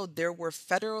 years old, there were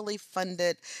federally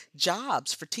funded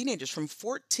jobs for teenagers. From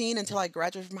 14 until I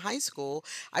graduated from high school,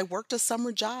 I worked a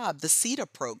summer job, the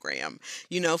CETA program.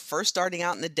 First starting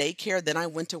out in the daycare, then I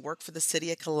went to work for the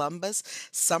city of Columbus.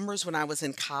 Summers when I was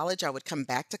in college, I would come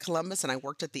back to Columbus and I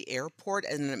worked at the airport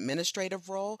in an administrative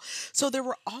role. So there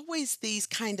were always these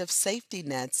kind of safety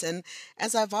nets. And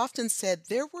as I've often said,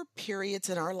 there were periods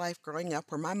in our life growing up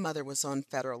where my mother was on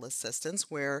federal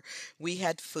assistance, where we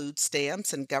had food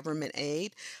stamps and government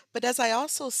aid. But as I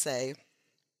also say,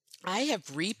 I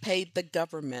have repaid the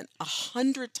government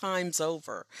 100 times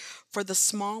over for the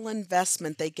small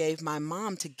investment they gave my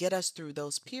mom to get us through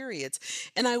those periods.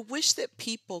 And I wish that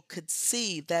people could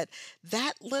see that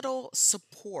that little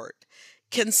support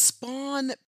can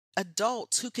spawn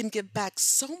adults who can give back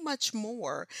so much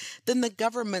more than the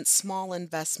government's small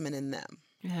investment in them.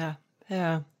 Yeah,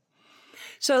 yeah.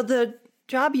 So the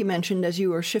job you mentioned as you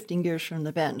were shifting gears from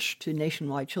the bench to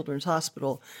Nationwide Children's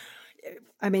Hospital,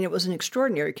 I mean, it was an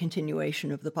extraordinary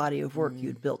continuation of the body of work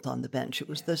you'd built on the bench. It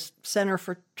was the Center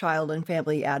for Child and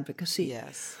Family Advocacy.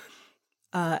 Yes.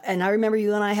 And I remember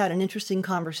you and I had an interesting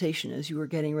conversation as you were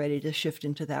getting ready to shift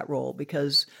into that role,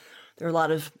 because there are a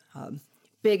lot of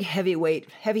big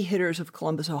heavy hitters of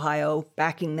Columbus, Ohio,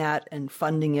 backing that and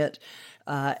funding it.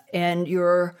 And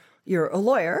you're a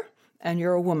lawyer, and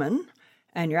you're a woman,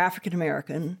 and you're African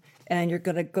American, and you're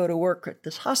going to go to work at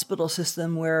this hospital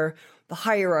system where the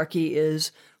hierarchy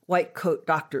is white coat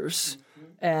doctors,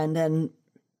 and then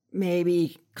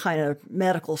maybe kind of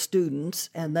medical students,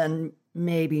 and then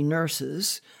maybe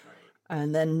nurses,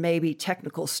 and then maybe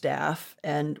technical staff,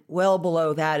 and well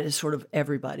below that is sort of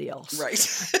everybody else. Right.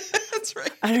 That's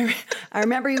right. I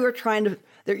remember you were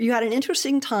you had an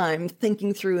interesting time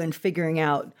thinking through and figuring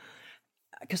out,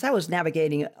 because that was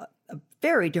navigating a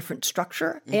very different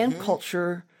structure and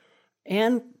culture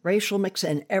and racial mix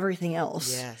and everything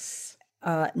else. Yes.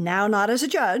 Now not as a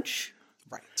judge.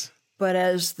 Right. But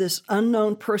as this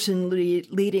unknown person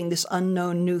leading this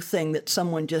unknown new thing that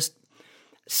someone just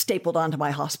stapled onto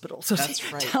my hospital. So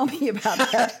that's right. Tell me about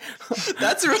that.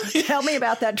 That's really Tell me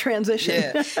about that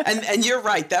transition. Yeah. And you're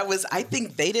right. I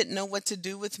think they didn't know what to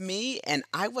do with me, and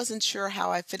I wasn't sure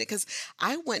how I fit it, because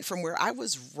I went from where I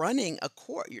was running a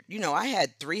court, I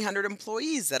had 300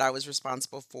 employees that I was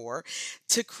responsible for,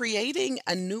 to creating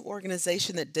a new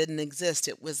organization that didn't exist.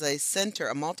 It was a center,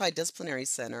 a multidisciplinary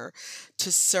center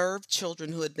to serve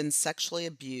children who had been sexually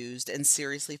abused and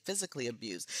seriously physically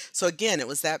abused. So again, it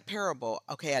was that parable.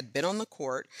 Okay, I'd been on the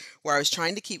court where I was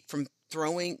trying to keep from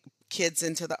throwing kids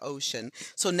into the ocean.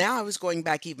 So now I was going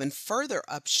back even further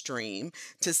upstream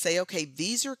to say, okay,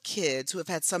 these are kids who have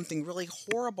had something really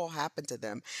horrible happen to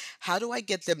them. How do I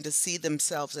get them to see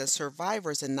themselves as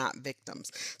survivors and not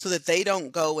victims, so that they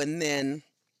don't go and then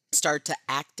start to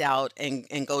act out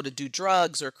and go to do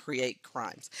drugs or create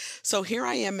crimes. So here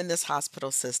I am in this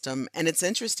hospital system, and it's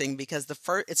interesting because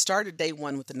it started day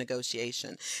one with the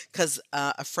negotiation, because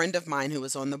a friend of mine who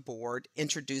was on the board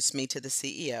introduced me to the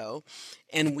CEO,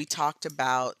 and we talked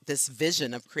about this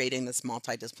vision of creating this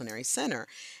multidisciplinary center.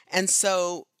 And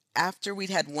so after we'd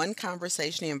had one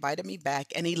conversation, he invited me back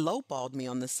and he lowballed me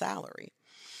on the salary.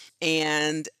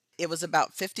 And it was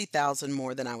about $50,000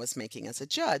 more than I was making as a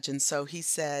judge. And so he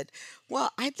said,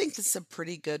 well, I think this is a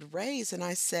pretty good raise. And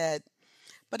I said,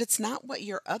 but it's not what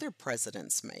your other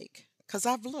presidents make, because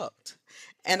I've looked.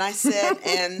 And I said,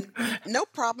 and no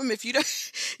problem if you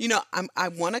don't, I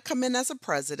want to come in as a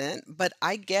president, but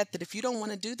I get that if you don't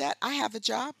want to do that, I have a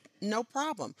job. No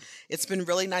problem. It's been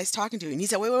really nice talking to you. And he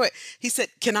said, wait. He said,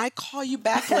 can I call you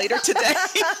back later today?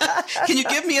 Can you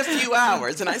give me a few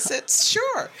hours? And I said,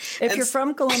 sure. If you're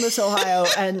from Columbus, Ohio,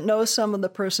 and know some of the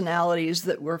personalities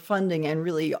that were funding and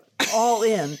really all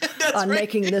in on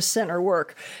making this center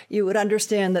work, you would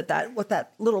understand that what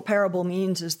that little parable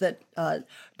means is that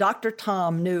Dr.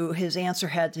 Tom knew his answer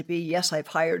had to be, yes, I've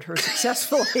hired her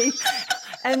successfully.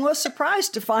 and was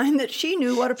surprised to find that she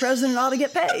knew what a president ought to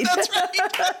get paid. That's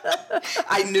right.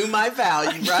 I knew my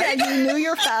value, right? Yeah, you knew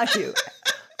your value.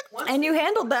 And you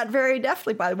handled that very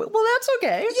deftly, by the way. Well, that's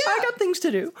okay. Yeah. I got things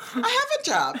to do. I have a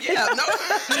job. Yeah, no.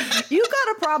 You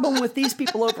got a problem with these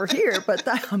people over here, but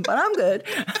I'm good.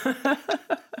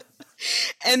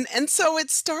 And so it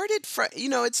started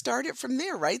from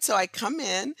there, right? So I come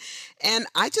in and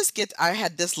I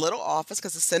had this little office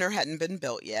because the center hadn't been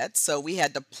built yet. So we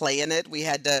had to plan it. We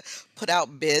had to put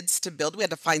out bids to build. We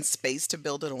had to find space to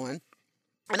build it on.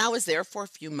 And I was there for a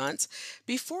few months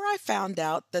before I found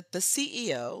out that the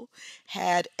CEO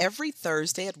had every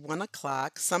Thursday at 1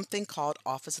 o'clock something called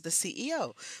Office of the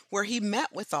CEO, where he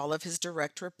met with all of his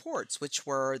direct reports, which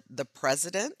were the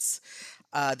presidents,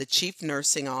 the chief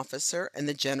nursing officer, and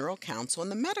the general counsel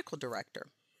and the medical director.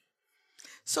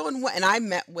 So, and I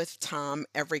met with Tom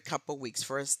every couple weeks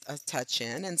for a touch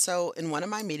in. And so in one of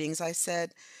my meetings, I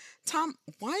said, Tom,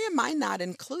 why am I not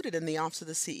included in the Office of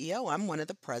the CEO? I'm one of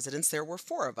the presidents. There were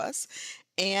four of us,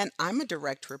 and I'm a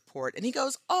direct report. And he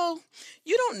goes, oh,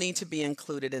 you don't need to be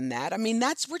included in that. I mean,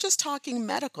 we're just talking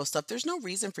medical stuff. There's no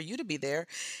reason for you to be there.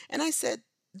 And I said,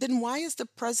 then why is the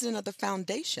president of the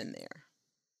foundation there?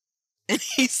 And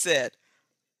he said,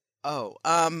 oh,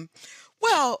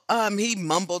 he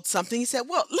mumbled something. He said,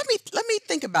 well, let me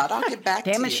think about it. I'll get back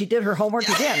to you. Damn it, she did her homework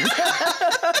again.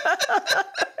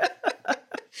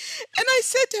 And I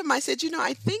said to him, I said,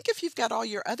 I think if you've got all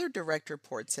your other direct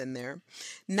reports in there,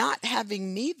 not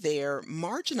having me there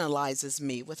marginalizes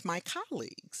me with my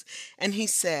colleagues. And he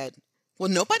said, well,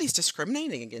 nobody's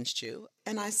discriminating against you.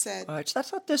 And I said, that's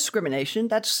not discrimination.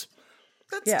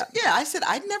 Yeah, I said,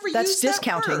 I'd never used that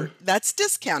discounting. word. That's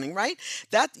discounting, right?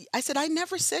 I said, I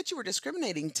never said you were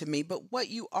discriminating to me, but what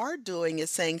you are doing is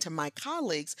saying to my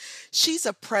colleagues, she's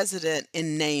a president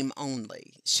in name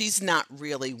only. She's not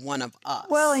really one of us.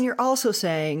 Well, and you're also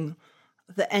saying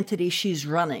the entity she's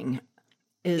running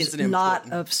is not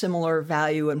of similar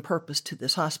value and purpose to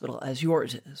this hospital as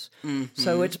yours is. Mm-hmm.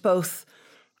 So it's both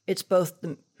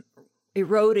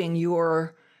eroding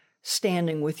your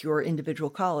standing with your individual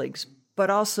colleagues, but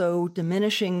also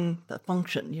diminishing the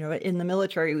function. In the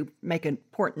military, we make an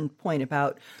important point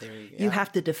about you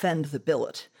have to defend the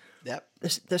billet. Yep.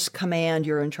 This command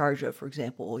you're in charge of, for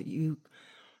example,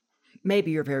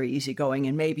 maybe you're very easygoing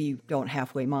and maybe you don't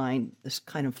halfway mind this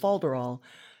kind of falderall.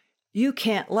 You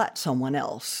can't let someone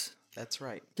else. That's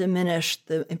right. Diminish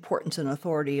the importance and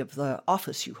authority of the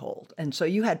office you hold. And so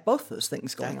you had both those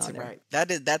things going on there.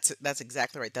 That's right. That's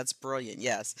exactly right. That's brilliant.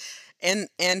 Yes. And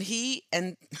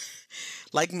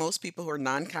like most people who are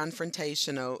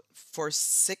non-confrontational, for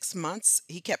 6 months,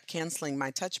 he kept canceling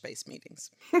my touch base meetings.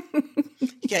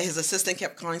 His assistant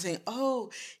kept calling saying, oh,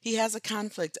 he has a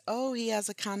conflict. Oh, he has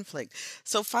a conflict.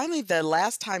 So finally, the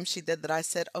last time she did that, I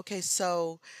said, okay,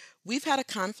 so we've had a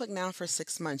conflict now for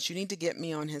 6 months. You need to get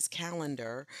me on his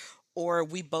calendar, or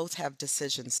we both have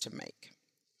decisions to make.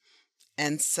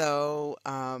 And so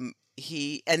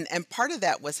and part of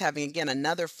that was having, again,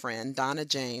 another friend, Donna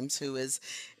James, who is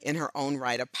in her own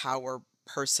right a power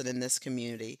person in this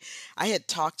community. I had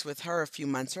talked with her a few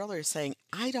months earlier saying,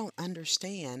 I don't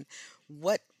understand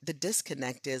what the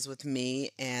disconnect is with me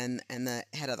and the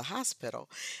head of the hospital.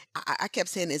 I kept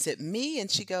saying, is it me?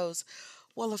 And she goes,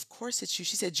 well, of course it's you.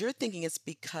 She said, you're thinking it's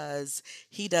because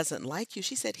he doesn't like you.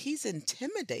 She said, he's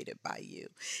intimidated by you.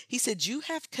 He said, you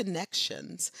have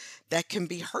connections that can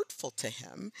be hurtful to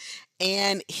him,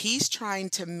 and he's trying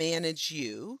to manage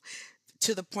you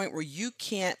to the point where you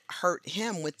can't hurt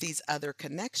him with these other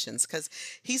connections. Because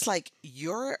he's like,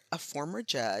 you're a former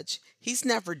judge. He's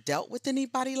never dealt with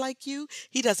anybody like you.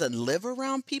 He doesn't live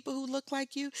around people who look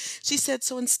like you. She said,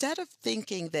 so instead of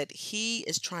thinking that he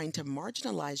is trying to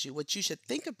marginalize you, what you should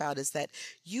think about is that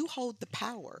you hold the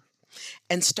power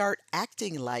and start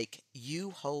acting like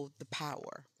you hold the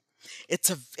power.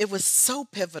 It was so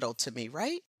pivotal to me,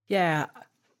 right? Yeah.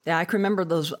 Yeah, I can remember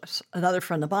another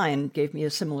friend of mine gave me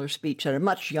a similar speech at a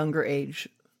much younger age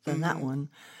than that one.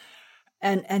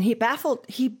 And he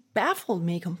baffled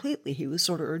me completely. He was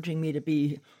sort of urging me to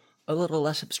be a little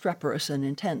less obstreperous and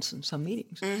intense in some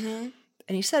meetings. Mm-hmm.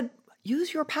 And he said,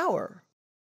 use your power.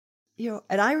 And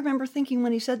I remember thinking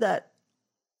when he said that,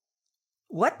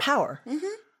 what power?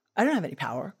 Mm-hmm. I don't have any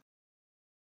power.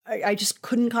 I just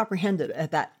couldn't comprehend it at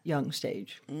that young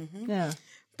stage. Mm-hmm. Yeah.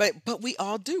 But we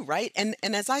all do, right? And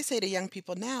as I say to young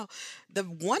people now, the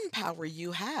one power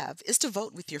you have is to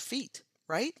vote with your feet,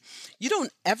 right? You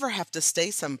don't ever have to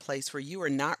stay someplace where you are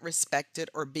not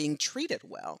respected or being treated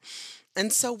well.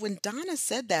 And so when Donna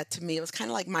said that to me, it was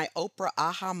kind of like my Oprah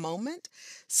aha moment.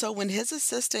 So when his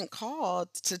assistant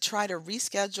called to try to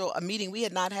reschedule a meeting we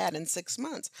had not had in 6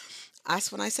 months,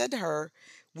 That's when I said to her,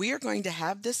 we are going to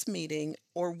have this meeting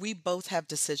or we both have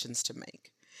decisions to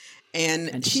make. And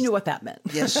And she knew what that meant.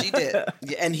 yes, she did.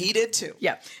 Yeah, and he did too.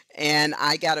 Yeah. And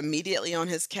I got immediately on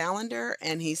his calendar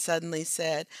and he suddenly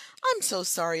said, I'm so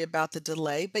sorry about the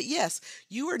delay, but yes,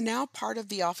 you are now part of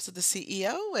the office of the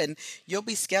CEO and you'll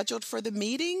be scheduled for the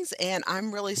meetings. And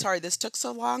I'm really sorry this took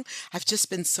so long. I've just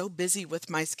been so busy with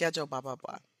my schedule, blah, blah,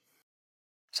 blah.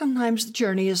 Sometimes the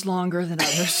journey is longer than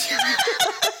others.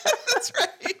 That's right.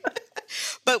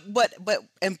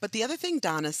 But the other thing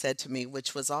Donna said to me,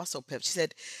 which was also pip, she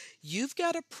said, you've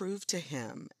got to prove to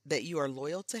him that you are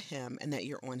loyal to him and that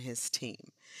you're on his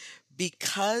team.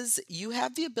 Because you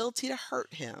have the ability to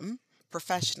hurt him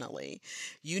professionally,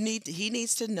 he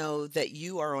needs to know that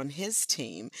you are on his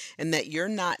team and that you're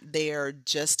not there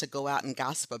just to go out and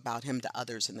gossip about him to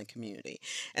others in the community.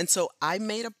 And so I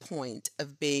made a point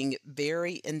of being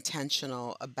very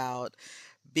intentional about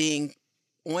being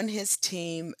on his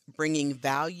team, bringing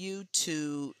value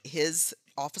to his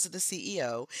office of the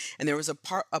CEO. And there was a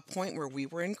point where we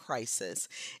were in crisis,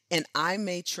 and I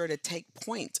made sure to take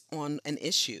point on an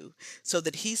issue so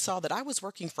that he saw that I was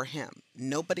working for him,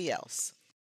 nobody else.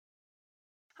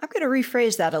 I'm going to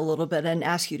rephrase that a little bit and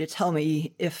ask you to tell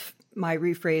me if my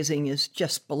rephrasing is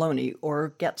just baloney or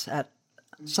gets at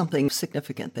something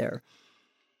significant there.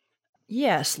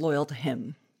 Yes, loyal to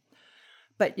him.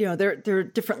 But, there are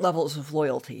different levels of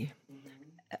loyalty.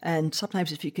 And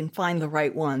sometimes if you can find the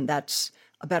right one, that's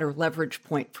a better leverage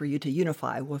point for you to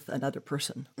unify with another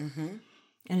person. Mm-hmm.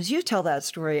 And as you tell that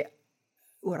story,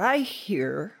 what I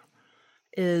hear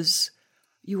is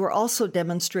you were also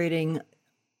demonstrating,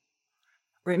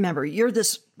 remember, you're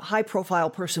this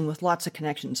high-profile person with lots of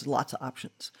connections and lots of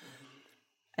options.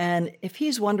 And if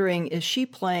he's wondering, is she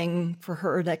playing for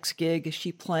her next gig? Is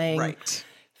she playing... Right.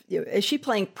 Is she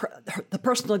playing the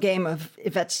personal game of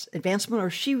Yvette's advancement, or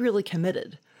is she really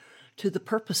committed to the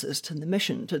purposes, to the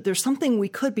mission? There's something we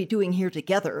could be doing here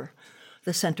together,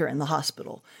 the center and the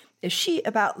hospital. Is she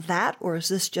about that, or is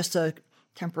this just a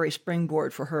temporary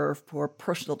springboard for her for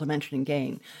personal dimension and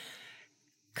gain?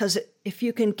 Because if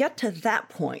you can get to that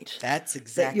point, that's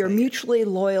exactly that you're mutually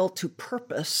loyal to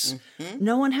purpose,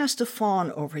 no one has to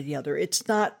fawn over the other. It's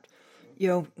not,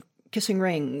 kissing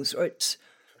rings, or it's...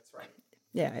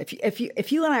 Yeah, if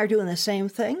you and I are doing the same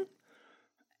thing,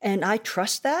 and I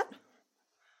trust that,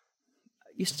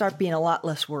 you start being a lot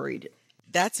less worried.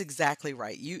 That's exactly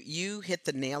right. You hit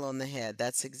the nail on the head.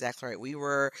 That's exactly right. We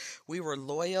were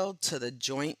loyal to the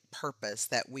joint purpose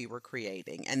that we were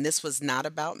creating. And this was not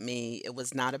about me. It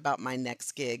was not about my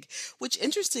next gig, which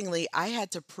interestingly, I had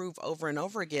to prove over and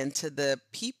over again to the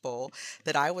people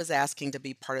that I was asking to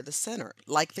be part of the center,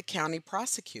 like the county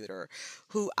prosecutor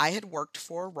who I had worked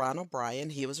for, Ron O'Brien.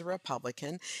 He was a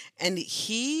Republican, and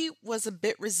he was a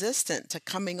bit resistant to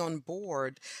coming on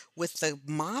board with the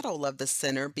model of the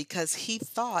center because he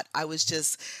thought I was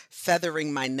just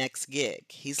feathering my next gig.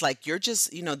 He's like, you're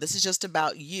just, this is just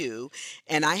about you.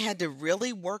 And I had to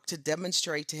really work to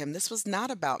demonstrate to him, this was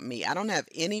not about me. I don't have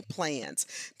any plans.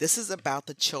 This is about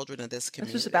the children of this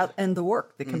community. This is about, and the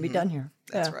work that can be done here.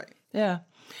 That's right. Yeah.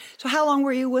 So how long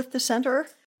were you with the center?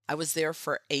 I was there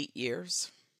for 8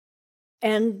 years.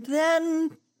 And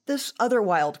then this other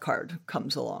wild card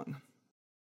comes along.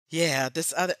 Yeah,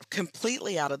 this other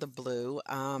completely out of the blue.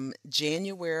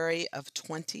 January of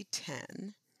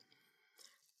 2010,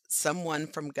 someone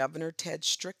from Governor Ted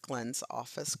Strickland's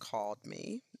office called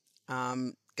me.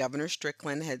 Governor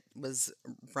Strickland was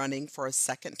running for a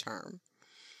second term,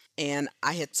 and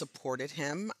I had supported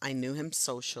him. I knew him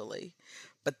socially,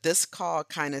 but this call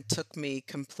kind of took me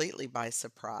completely by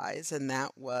surprise, and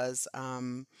that was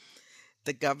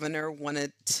the governor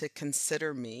wanted to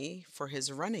consider me for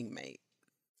his running mate.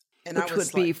 And Which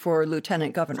would be for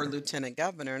lieutenant governor. For lieutenant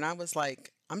governor. And I was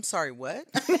like, I'm sorry, what?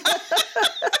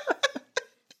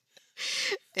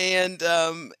 And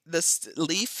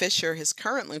Lee Fisher, his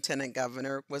current lieutenant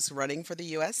governor, was running for the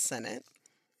U.S. Senate.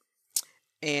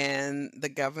 And the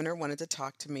governor wanted to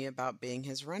talk to me about being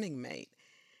his running mate.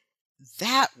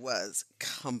 That was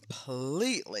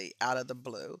completely out of the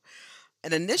blue.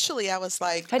 And initially I was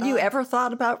like... Had you ever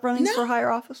thought about running for higher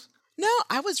office? No,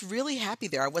 I was really happy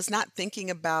there. I was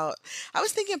thinking about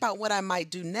what I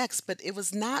might do next, but it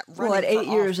was not running Well, at 8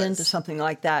 years office. into something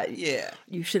like that, yeah,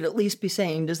 you should at least be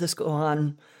saying, does this go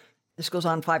on? This goes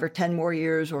on 5 or 10 more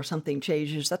years, or something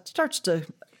changes. That starts to...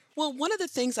 Well, one of the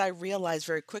things I realized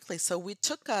very quickly, so we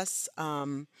took us,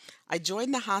 I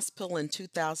joined the hospital in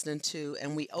 2002,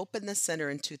 and we opened the center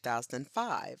in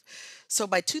 2005. So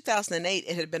by 2008,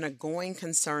 it had been a going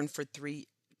concern for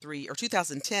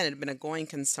 2010, it had been a going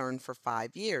concern for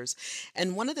 5 years.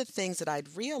 And one of the things that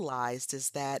I'd realized is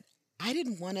that I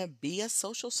didn't want to be a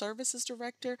social services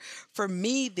director. For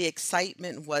me, the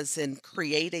excitement was in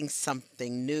creating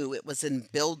something new. It was in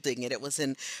building it. It was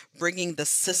in bringing the You're a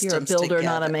systems builder,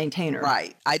 not a together. maintainer.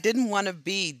 Right. I didn't want to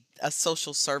be a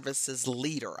social services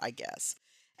leader, I guess.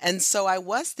 And so I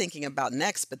was thinking about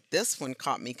next, but this one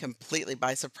caught me completely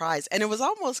by surprise. And it was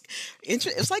almost, it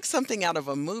was like something out of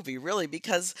a movie, really,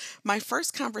 because my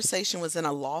first conversation was in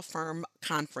a law firm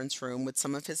conference room with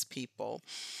some of his people.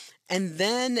 And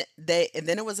then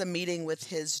it was a meeting with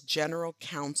his general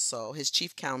counsel, his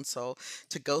chief counsel,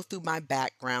 to go through my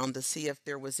background to see if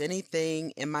there was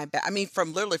anything in my back. I mean,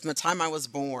 from literally from the time I was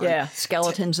born. Yeah,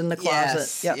 skeletons in the closet.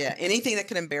 Yes, Yep. yeah, anything that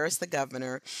could embarrass the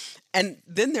governor. And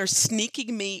then they're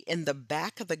sneaking me in the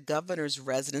back of the governor's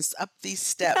residence up these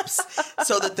steps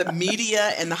so that the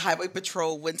media and the highway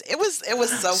patrol wouldn't. It was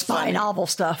so Spy funny. novel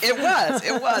stuff. It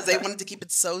was. They wanted to keep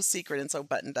it so secret and so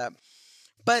buttoned up.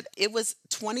 But it was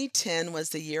 2010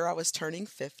 was the year I was turning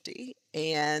 50.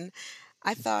 And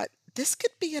I thought this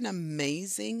could be an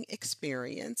amazing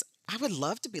experience. I would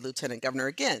love to be lieutenant governor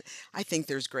again. I think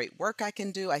there's great work I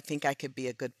can do. I think I could be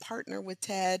a good partner with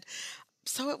Ted.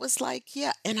 So it was like,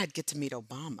 yeah, and I'd get to meet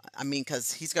Obama. I mean,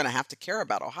 because he's going to have to care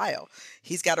about Ohio.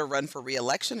 He's got to run for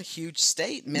reelection, a huge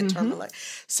state, midterm election.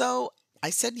 So I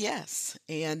said yes.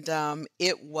 And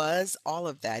it was all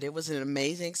of that. It was an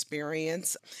amazing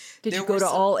experience. Did There you go were to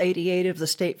some- all 88 of the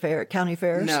state fair, county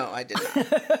fairs? No, I did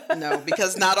not. No,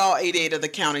 because not all 88 of the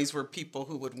counties were people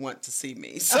who would want to see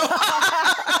me. So,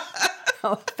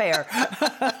 Oh, fair.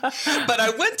 but I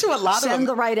went to a lot of Send them.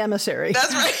 the right emissary.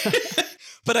 That's right.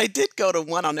 But I did go to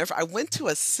one. I went to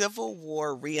a Civil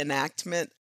War reenactment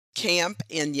camp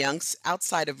in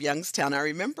outside of Youngstown. I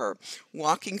remember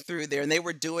walking through there, and they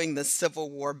were doing the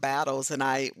Civil War battles. And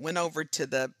I went over to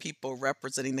the people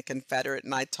representing the Confederate,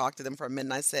 and I talked to them for a minute.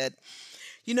 And I said,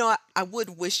 I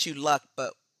would wish you luck,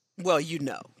 but well, you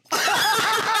know.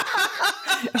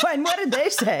 And what did they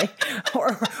say? Or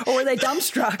were they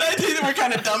dumbstruck? They were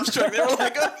kind of dumbstruck. They were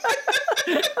like,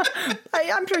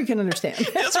 I'm sure you can understand.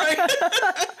 that's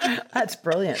right. That's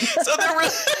brilliant. So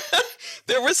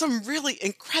there were some really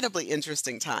incredibly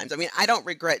interesting times. I mean, I don't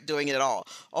regret doing it at all.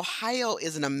 Ohio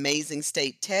is an amazing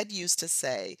state. Ted used to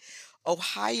say,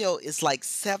 Ohio is like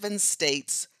 7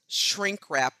 states shrink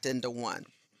wrapped into one.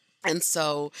 And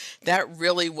so that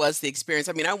really was the experience.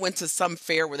 I mean, I went to some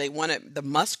fair where they wanted the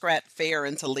muskrat fair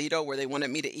in Toledo where they wanted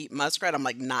me to eat muskrat. I'm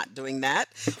like, not doing that,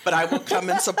 but I will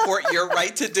come and support your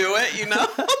right to do it,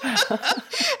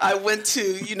 I went to,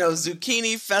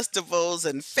 zucchini festivals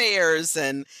and fairs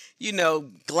and,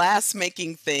 glass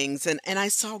making things. And I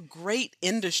saw great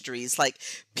industries like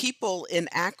people in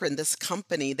Akron, this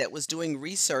company that was doing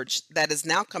research that has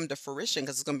now come to fruition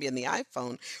because it's going to be in the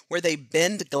iPhone, where they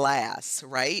bend glass,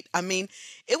 right? I mean,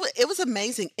 it was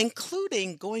amazing,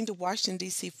 including going to Washington,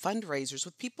 D.C. fundraisers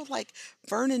with people like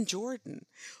Vernon Jordan,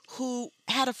 who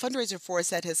had a fundraiser for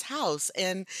us at his house,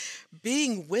 and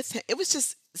being with him. It was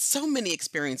just so many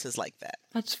experiences like that.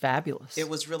 That's fabulous. It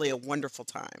was really a wonderful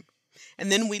time.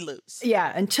 And then we lose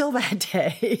Yeah, until that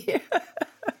day.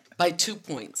 by 2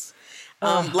 points.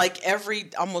 Like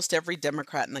almost every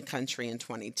Democrat in the country in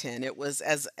 2010, it was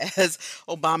as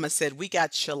Obama said, we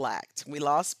got shellacked. We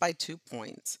lost by 2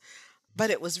 points. But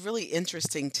it was really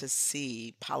interesting to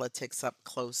see politics up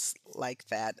close like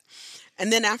that.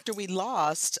 And then after we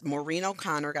lost, Maureen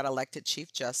O'Connor got elected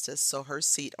Chief Justice, so her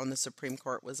seat on the Supreme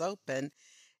Court was open.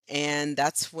 And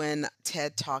that's when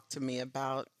Ted talked to me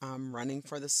about running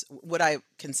for what I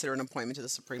consider an appointment to the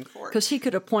Supreme Court. Because he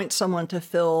could appoint someone to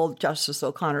fill Justice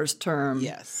O'Connor's term.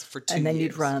 Yes, for 2 years. And then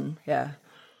you'd run, yeah.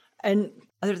 And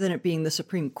other than it being the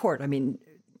Supreme Court, I mean,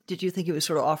 did you think he was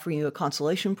sort of offering you a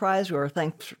consolation prize or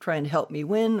thanks for trying to help me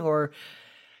win? Or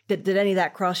did any of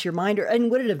that cross your mind?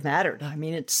 And would it have mattered? I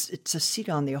mean, it's a seat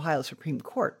on the Ohio Supreme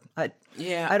Court.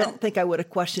 I don't think I would have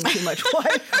questioned too much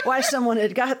why someone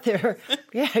had got there.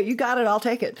 Yeah, you got it. I'll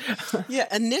take it. Yeah,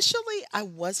 initially I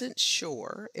wasn't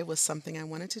sure it was something I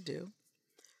wanted to do.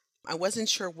 I wasn't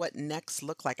sure what next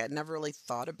looked like. I'd never really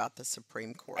thought about the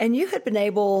Supreme Court. And you had been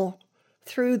able,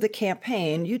 through the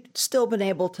campaign, you'd still been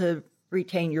able to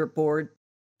retain your board.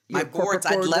 My boards,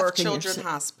 I'd left work and your Children's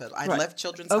Hospital. I'd Right. left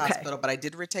Children's Okay. Hospital, but I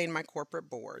did retain my corporate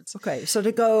boards. Okay, so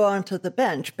to go onto the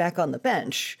bench, back on the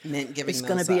bench, Meant giving it's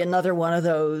going to those be up. another one of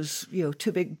those,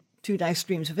 two nice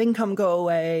streams of income go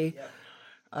away.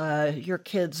 Your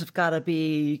kids have got to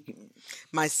be,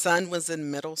 My son was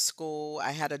in middle school.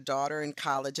 I had a daughter in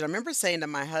college. And I remember saying to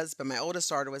my husband, my oldest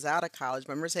daughter was out of college,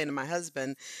 but I remember saying to my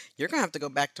husband, you're going to have to go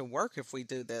back to work if we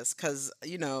do this. Because,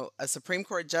 a Supreme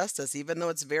Court justice, even though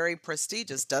it's very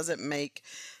prestigious, doesn't make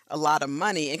a lot of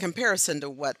money in comparison to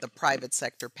what the private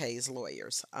sector pays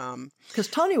lawyers. because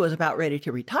Tony was about ready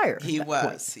to retire at He that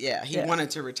point. was, yeah, he Yeah.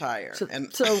 wanted to retire. So,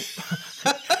 And so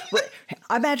but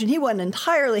I imagine he wasn't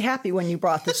entirely happy when you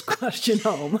brought this question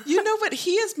home. you know what?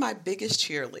 He is my biggest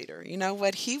cheerleader. You know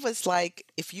what? He was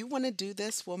like, if you want to do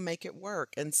this, we'll make it work.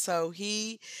 And so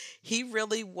he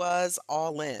really was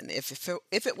all in if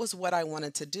it was what I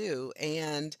wanted to do.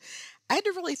 And I had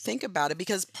to really think about it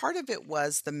because part of it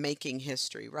was the making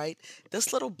history, right?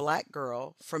 This little black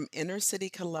girl from inner city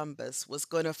Columbus was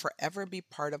going to forever be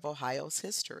part of Ohio's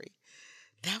history.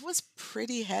 That was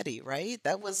pretty heady, right?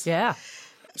 That was Yeah.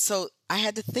 so I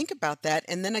had to think about that.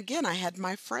 And then again, I had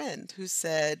my friend who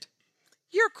said,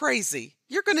 you're crazy.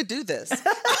 You're going to do this.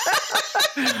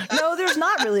 No, there's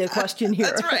not really a question here.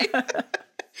 That's right.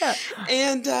 Yeah.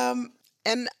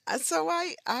 And so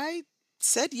I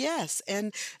said yes.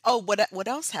 And what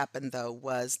else happened though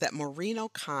was that Maureen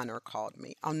O'Connor called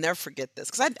me. I'll never forget this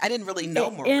because I didn't really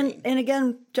know Maureen. And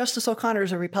again, Justice O'Connor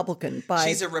is a Republican.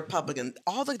 She's a Republican.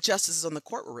 All the justices on the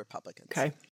court were Republicans.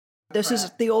 Okay. This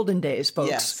is the olden days, folks.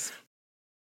 Yes.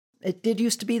 It did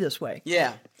used to be this way.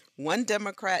 Yeah. One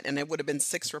Democrat and it would have been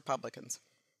 6 Republicans.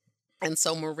 And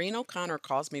so Maureen O'Connor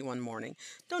calls me one morning.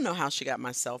 Don't know how she got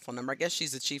my cell phone number. I guess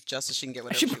she's the Chief Justice. She can get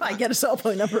whatever She she probably wants. get a cell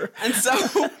phone number. And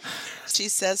so she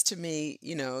says to me,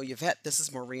 Yvette, this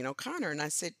is Maureen O'Connor. And I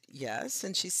said, yes.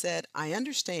 And she said, I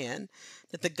understand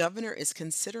that the governor is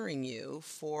considering you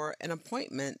for an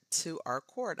appointment to our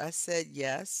court. I said,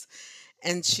 yes.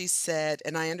 And she said,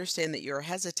 and I understand that you're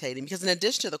hesitating because in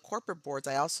addition to the corporate boards,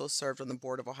 I also served on the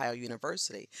board of Ohio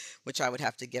University, which I would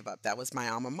have to give up. That was my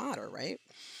alma mater, right?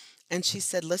 And she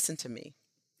said, listen to me.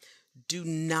 Do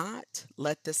not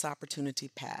let this opportunity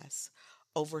pass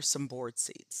over some board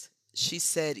seats. She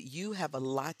said, you have a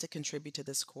lot to contribute to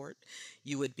this court.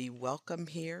 You would be welcome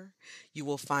here. You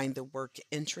will find the work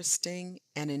interesting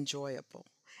and enjoyable,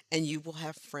 and you will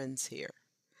have friends here.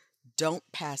 Don't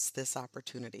pass this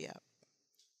opportunity up.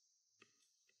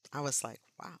 I was like,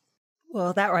 wow.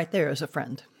 Well, that right there is a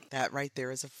friend. That right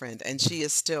there is a friend. And she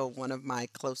is still one of my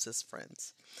closest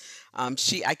friends.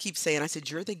 I keep saying, I said,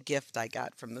 you're the gift I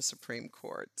got from the Supreme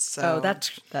Court. So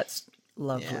that's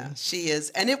lovely. yeah, she is.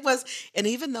 And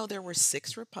even though there were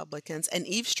 6 Republicans, and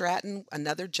Eve Stratton,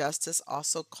 another justice,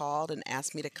 also called and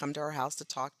asked me to come to her house to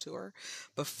talk to her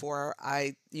before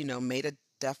I, made a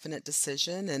definite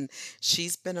decision. And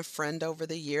she's been a friend over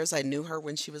the years. I knew her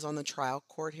when she was on the trial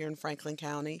court here in Franklin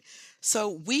County.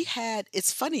 So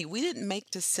it's funny, we didn't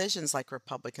make decisions like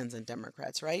Republicans and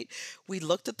Democrats, right? We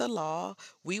looked at the law.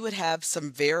 We would have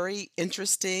some very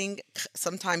interesting,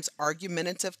 sometimes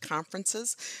argumentative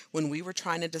conferences when we were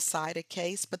trying to decide a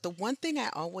case. But the one thing I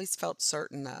always felt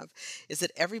certain of is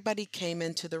that everybody came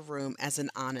into the room as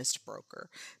an honest broker.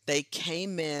 They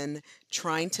came in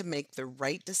trying to make the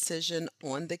right decision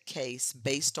on the case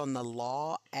based on the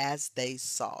law as they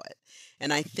saw it.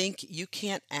 And I think you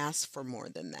can't ask for more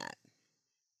than that.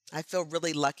 I feel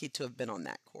really lucky to have been on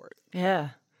that court.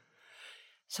 Yeah.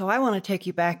 So I want to take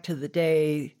you back to the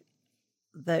day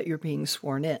that you're being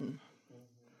sworn in.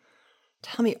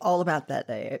 Tell me all about that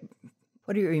day.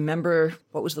 What do you remember?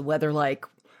 What was the weather like?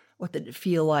 What did it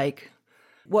feel like?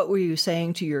 What were you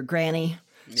saying to your granny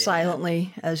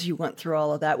silently as you went through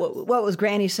all of that? What was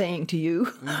Granny saying to you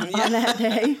on that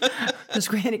day? Because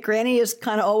Granny is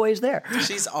kind of always there.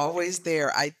 She's always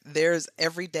there. There's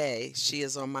every day she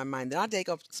is on my mind. Not a day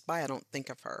goes by I don't think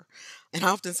of her. And I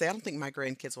often say I don't think my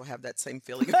grandkids will have that same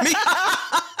feeling of me.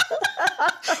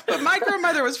 But my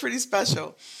grandmother was pretty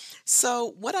special.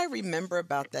 So what I remember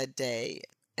about that day,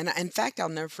 and in fact I'll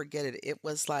never forget it. It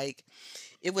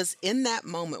was in that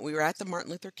moment, we were at the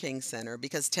Martin Luther King Center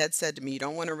because Ted said to me, you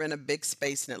don't want to rent a big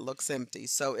space and it looks empty.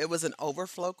 So it was an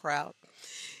overflow crowd.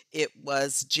 It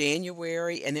was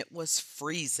January and it was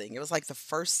freezing. It was like the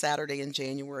first Saturday in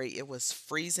January. It was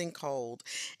freezing cold.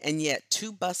 And yet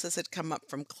 2 buses had come up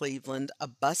from Cleveland. A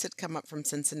bus had come up from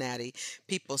Cincinnati.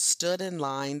 People stood in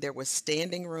line. There was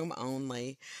standing room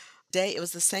only. It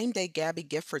was the same day Gabby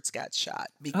Giffords got shot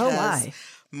because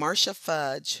Marcia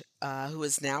Fudge, who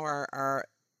is now our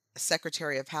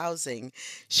Secretary of Housing,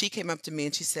 she came up to me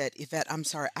and she said, Yvette, I'm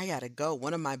sorry, I got to go.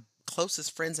 One of my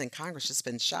closest friends in Congress has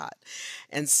been shot.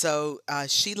 And so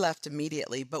she left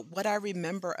immediately. But what I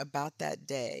remember about that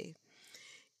day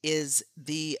is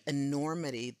the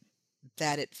enormity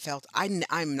that it felt.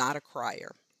 I'm not a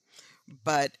crier,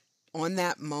 but on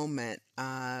that moment,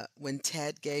 when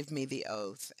Ted gave me the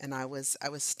oath and I was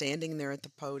standing there at the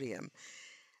podium,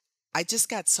 I just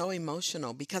got so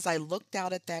emotional because I looked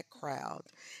out at that crowd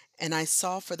and I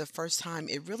saw for the first time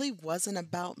it really wasn't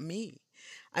about me.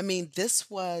 I mean,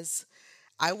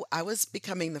 I was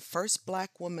becoming the first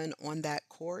black woman on that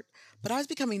court, but I was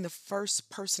becoming the first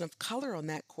person of color on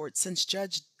that court since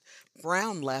Judge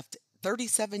Brown left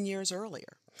 37 years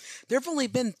earlier. There have only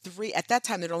been three, at that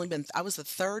time, there'd only been, I was the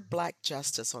third black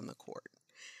justice on the court.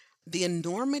 The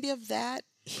enormity of that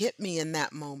hit me in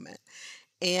that moment.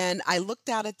 And I looked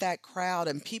out at that crowd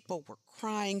and people were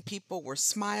crying, people were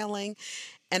smiling.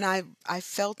 And I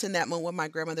felt in that moment what my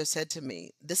grandmother said to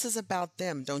me, this is about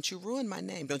them. Don't you ruin my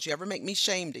name. Don't you ever make me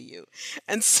shame to you.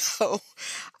 And so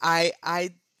I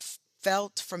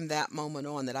felt from that moment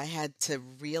on that I had to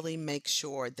really make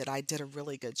sure that I did a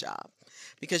really good job.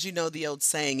 Because you know the old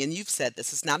saying, and you've said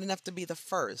this, it's not enough to be the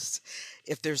first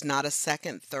if there's not a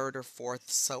second, third, or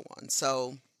fourth, so on.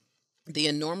 So the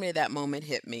enormity of that moment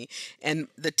hit me, and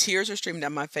the tears were streaming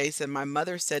down my face. And my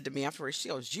mother said to me afterwards, she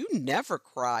goes, "You never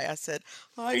cry." I said,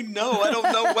 "I know. I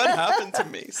don't know what happened to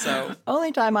me." So,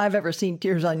 Only time I've ever seen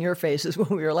tears on your face is when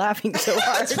we were laughing so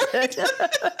hard.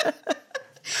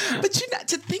 but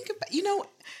to think about,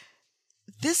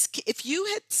 this. If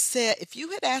you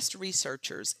had asked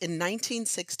researchers in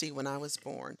 1960 when I was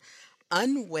born,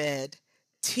 unwed,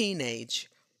 teenage,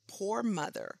 poor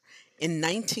mother in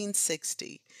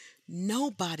 1960.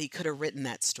 Nobody could have written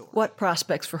that story. What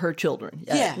prospects for her children?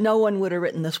 Yeah. No one would have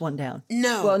written this one down.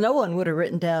 No. Well, no one would have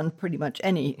written down pretty much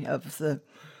any of the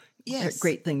Yes.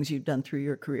 great things you've done through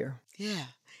your career. Yeah.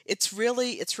 It's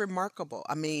remarkable.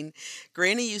 I mean,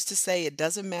 Granny used to say, it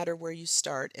doesn't matter where you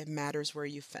start, it matters where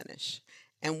you finish.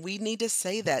 And we need to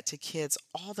say that to kids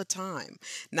all the time.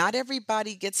 Not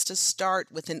everybody gets to start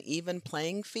with an even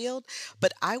playing field,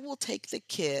 but I will take the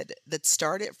kid that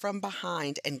started from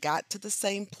behind and got to the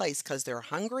same place because they're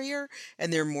hungrier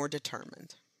and they're more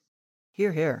determined.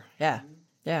 Hear, hear. Yeah.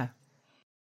 Yeah.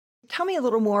 Tell me a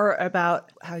little more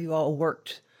about how you all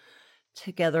worked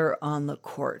together on the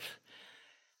court.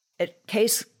 A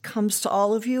case comes to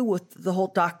all of you with the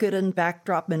whole docket and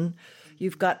backdrop, and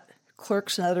you've got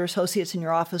clerks and other associates in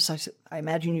your office. I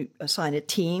imagine you assign a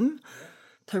team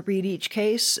to read each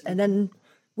case. And then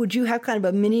would you have kind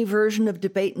of a mini version of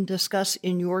debate and discuss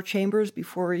in your chambers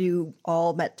before you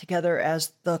all met together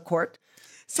as the court?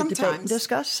 To debate and Sometimes.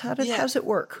 discuss? How does it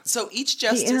work? So each The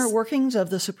justice, inner workings of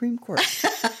the Supreme Court.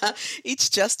 each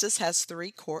justice has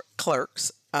three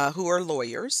clerks who are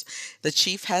lawyers. The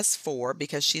chief has four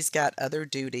because she's got other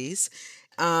duties.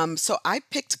 So I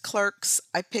picked clerks.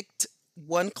 I picked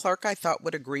one clerk I thought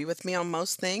would agree with me on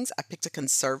most things. I picked a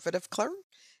conservative clerk.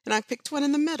 And I picked one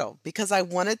in the middle because I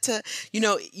wanted to,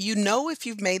 if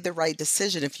you've made the right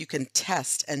decision, if you can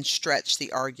test and stretch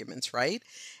the arguments, right?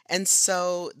 And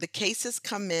so the cases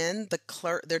come in,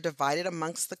 they're divided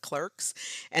amongst the clerks,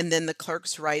 and then the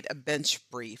clerks write a bench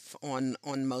brief on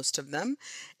most of them.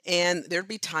 And there'd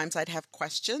be times I'd have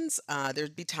questions.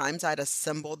 There'd be times I'd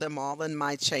assemble them all in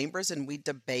my chambers and we'd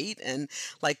debate and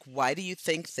like, why do you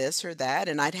think this or that?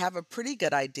 And I'd have a pretty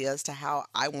good idea as to how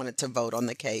I wanted to vote on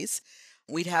the case.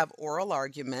 We'd have oral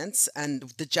arguments, and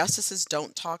the justices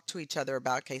don't talk to each other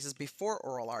about cases before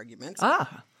oral arguments.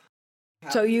 Ah.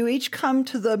 So you each come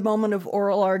to the moment of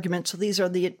oral argument. So these are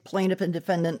the plaintiff and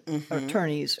defendant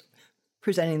attorneys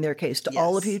presenting their case to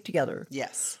all of you together.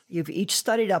 Yes. You've each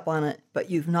studied up on it, but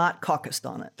you've not caucused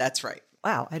on it. That's right.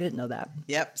 Wow, I didn't know that.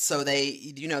 Yep. So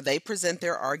they present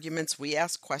their arguments. We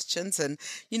ask questions, and,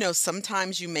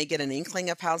 sometimes you may get an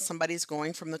inkling of how somebody's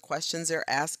going from the questions they're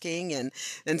asking.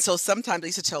 And so sometimes I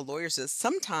used to tell lawyers this,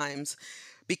 sometimes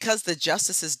because the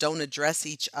justices don't address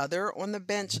each other on the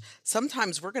bench,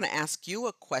 sometimes we're going to ask you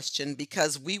a question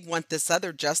because we want this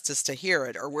other justice to hear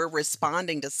it, or we're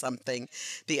responding to something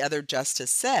the other justice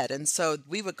said. And so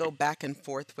we would go back and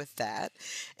forth with that.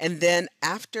 And then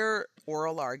after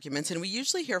oral arguments, and we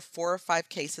usually hear 4 or 5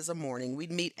 cases a morning.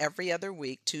 We'd meet every other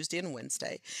week, Tuesday and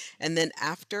Wednesday. And then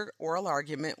after oral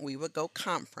argument, we would go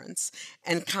conference.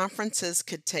 And conferences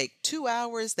could take 2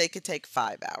 hours, they could take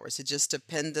 5 hours. It just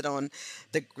depended on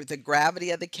the gravity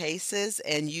of the cases,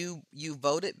 and you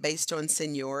voted based on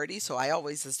seniority. So I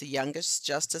always, as the youngest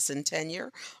justice in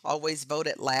tenure, always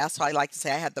voted last. So I like to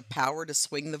say I had the power to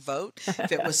swing the vote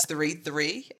if it was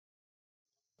 3-3.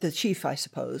 The chief, I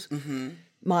suppose,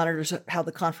 monitors how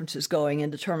the conference is going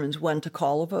and determines when to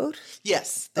call a vote?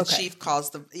 Yes, the chief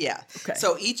calls Okay.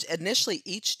 So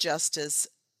each justice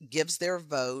gives their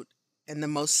vote And the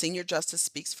most senior justice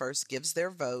speaks first, gives their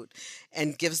vote,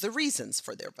 and gives the reasons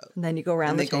for their vote. And then you go around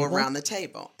And the they table. go around the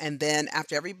table. And then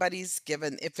after everybody's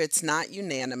given, if it's not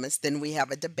unanimous, then we have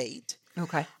a debate.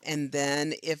 Okay. And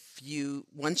then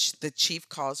once the chief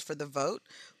calls for the vote,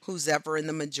 who's ever in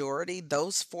the majority,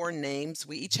 those four names,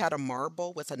 we each had a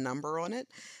marble with a number on it.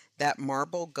 That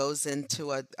marble goes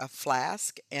into a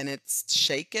flask and it's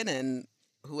shaken, and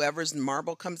whoever's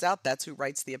marble comes out, that's who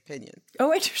writes the opinion.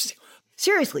 Oh, interesting.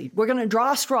 Seriously, we're going to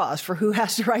draw straws for who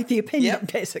has to write the opinion,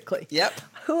 basically. Yep.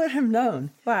 Who would have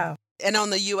known? Wow. And on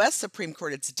the U.S. Supreme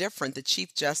Court, it's different. The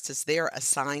Chief Justice there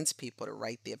assigns people to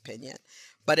write the opinion.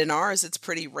 But in ours, it's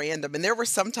pretty random. And there were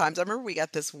some times, I remember we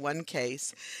got this one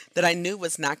case that I knew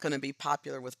was not going to be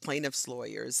popular with plaintiffs'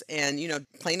 lawyers. And,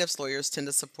 plaintiffs' lawyers tend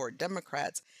to support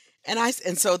Democrats.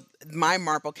 And so my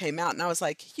marble came out, and I was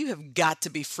like, you have got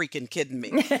to be freaking kidding me.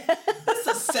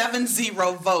 It's a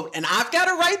 7-0 vote, and I've got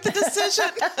to write the decision.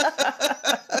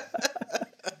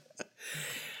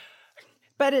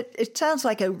 But it sounds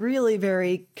like a really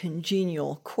very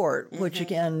congenial court, which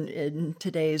again, in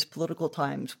today's political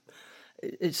times,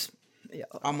 seems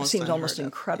almost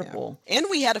incredible. Yeah. And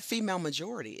we had a female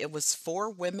majority. It was 4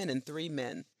 women and 3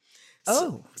 men.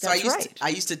 That's right. I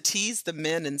used to tease the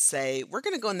men and say, we're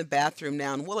going to go in the bathroom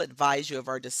now and we'll advise you of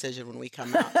our decision when we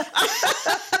come out.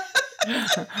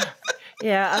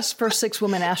 Yeah, us first 6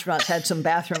 women astronauts had some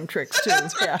bathroom tricks too.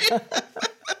 That's right. Yeah.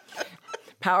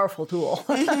 Powerful tool.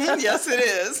 Yes, it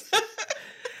is.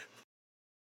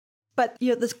 But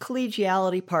this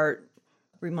collegiality part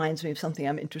reminds me of something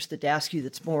I'm interested to ask you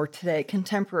that's more today,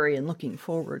 contemporary and looking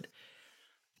forward.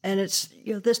 And it's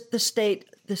the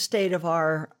state of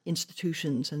our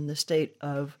institutions and the state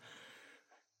of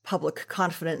public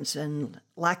confidence and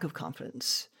lack of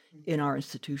confidence in our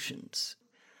institutions.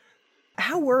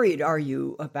 How worried are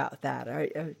you about that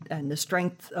and the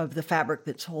strength of the fabric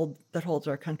that holds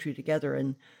our country together?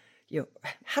 And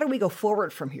how do we go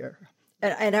forward from here?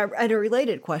 And a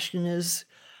related question is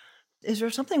there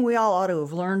something we all ought to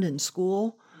have learned in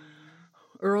school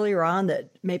earlier on that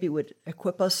maybe would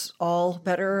equip us all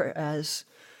better as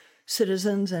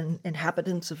citizens and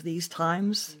inhabitants of these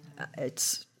times?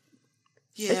 It's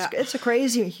a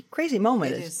crazy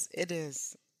moment. It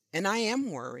is. And I am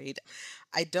worried.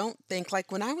 I don't think, like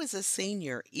when I was a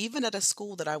senior, even at a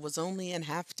school that I was only in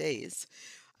half days,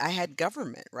 I had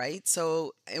government, right?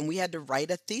 So, and we had to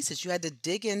write a thesis. You had to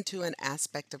dig into an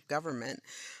aspect of government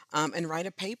and write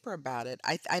a paper about it.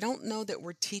 I don't know that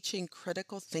we're teaching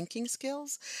critical thinking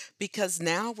skills because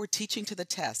now we're teaching to the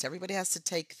test. Everybody has to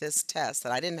take this test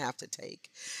that I didn't have to take.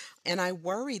 And I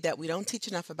worry that we don't teach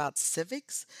enough about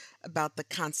civics, about the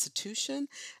Constitution,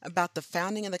 about the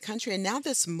founding of the country, and now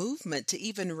this movement to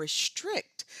even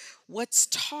restrict what's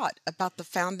taught about the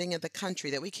founding of the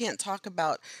country, that we can't talk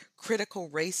about critical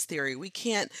race theory. We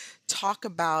can't talk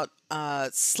about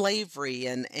slavery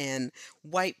and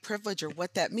white privilege or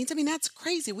what that means. I mean, that's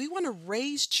crazy. We want to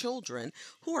raise children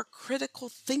who are critical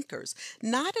thinkers,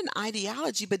 not an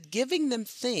ideology, but giving them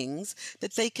things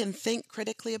that they can think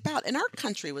critically about. And our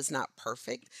country was not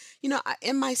perfect.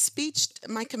 In my speech,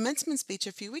 my commencement speech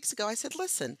a few weeks ago, I said,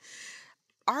 listen,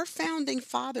 our founding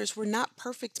fathers were not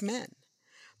perfect men,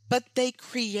 but they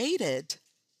created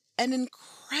an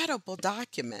incredible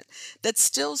document that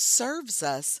still serves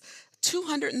us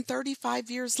 235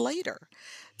 years later.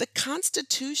 The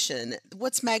Constitution,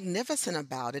 what's magnificent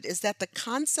about it is that the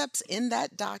concepts in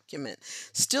that document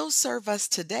still serve us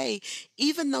today,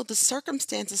 even though the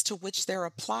circumstances to which they're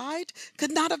applied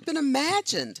could not have been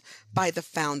imagined by the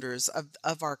founders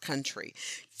of our country.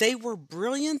 They were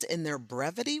brilliant in their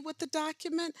brevity with the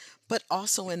document, but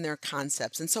also in their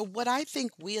concepts. And so what I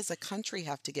think we as a country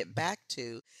have to get back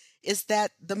to is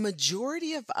that the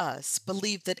majority of us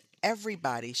believe that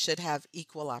everybody should have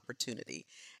equal opportunity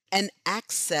and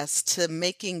access to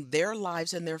making their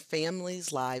lives and their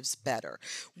families' lives better.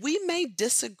 We may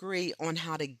disagree on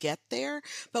how to get there,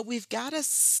 but we've got to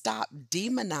stop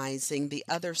demonizing the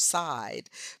other side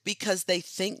because they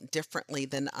think differently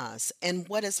than us. And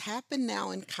what has happened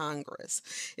now in Congress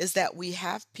is that we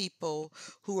have people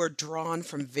who are drawn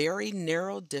from very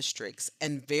narrow districts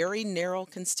and very narrow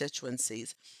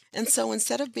constituencies. And so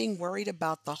instead of being worried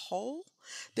about the whole,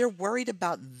 they're worried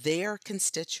about their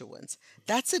constituents.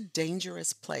 That's a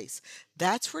dangerous place.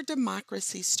 That's where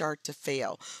democracies start to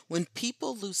fail. When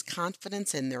people lose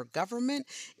confidence in their government,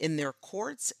 in their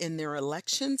courts, in their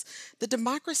elections, the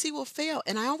democracy will fail.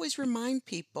 And I always remind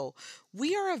people,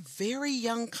 we are a very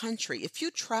young country. If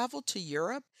you travel to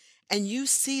Europe and you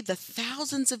see the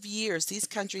thousands of years these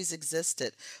countries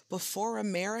existed before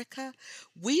America,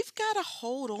 we've got to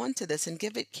hold on to this and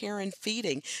give it care and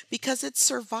feeding because its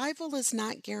survival is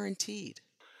not guaranteed.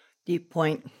 Deep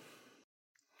point.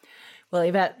 Well,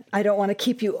 Yvette, I don't want to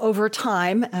keep you over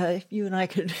time. You and I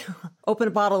could open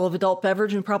a bottle of adult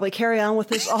beverage and probably carry on with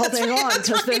this all day long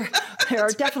because there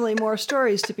are definitely more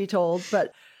stories to be told.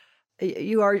 But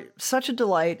you are such a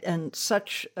delight and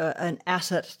such an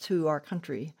asset to our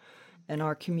country and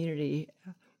our community.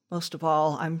 Most of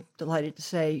all, I'm delighted to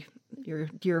say you're a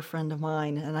dear friend of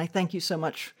mine, and I thank you so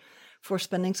much for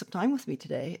spending some time with me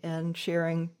today and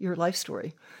sharing your life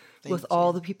story with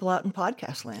all the people out in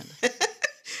podcast land.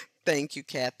 Thank you,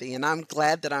 Kathy. And I'm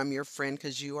glad that I'm your friend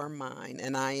because you are mine.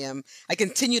 And I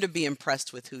continue to be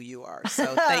impressed with who you are.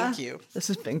 So thank you. This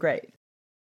has been great.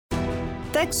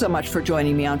 Thanks so much for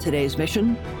joining me on today's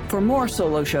mission. For more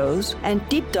solo shows and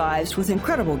deep dives with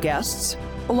incredible guests,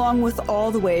 along with all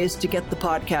the ways to get the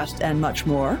podcast and much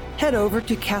more, head over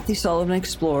to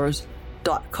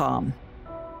KathySullivanExplores.com.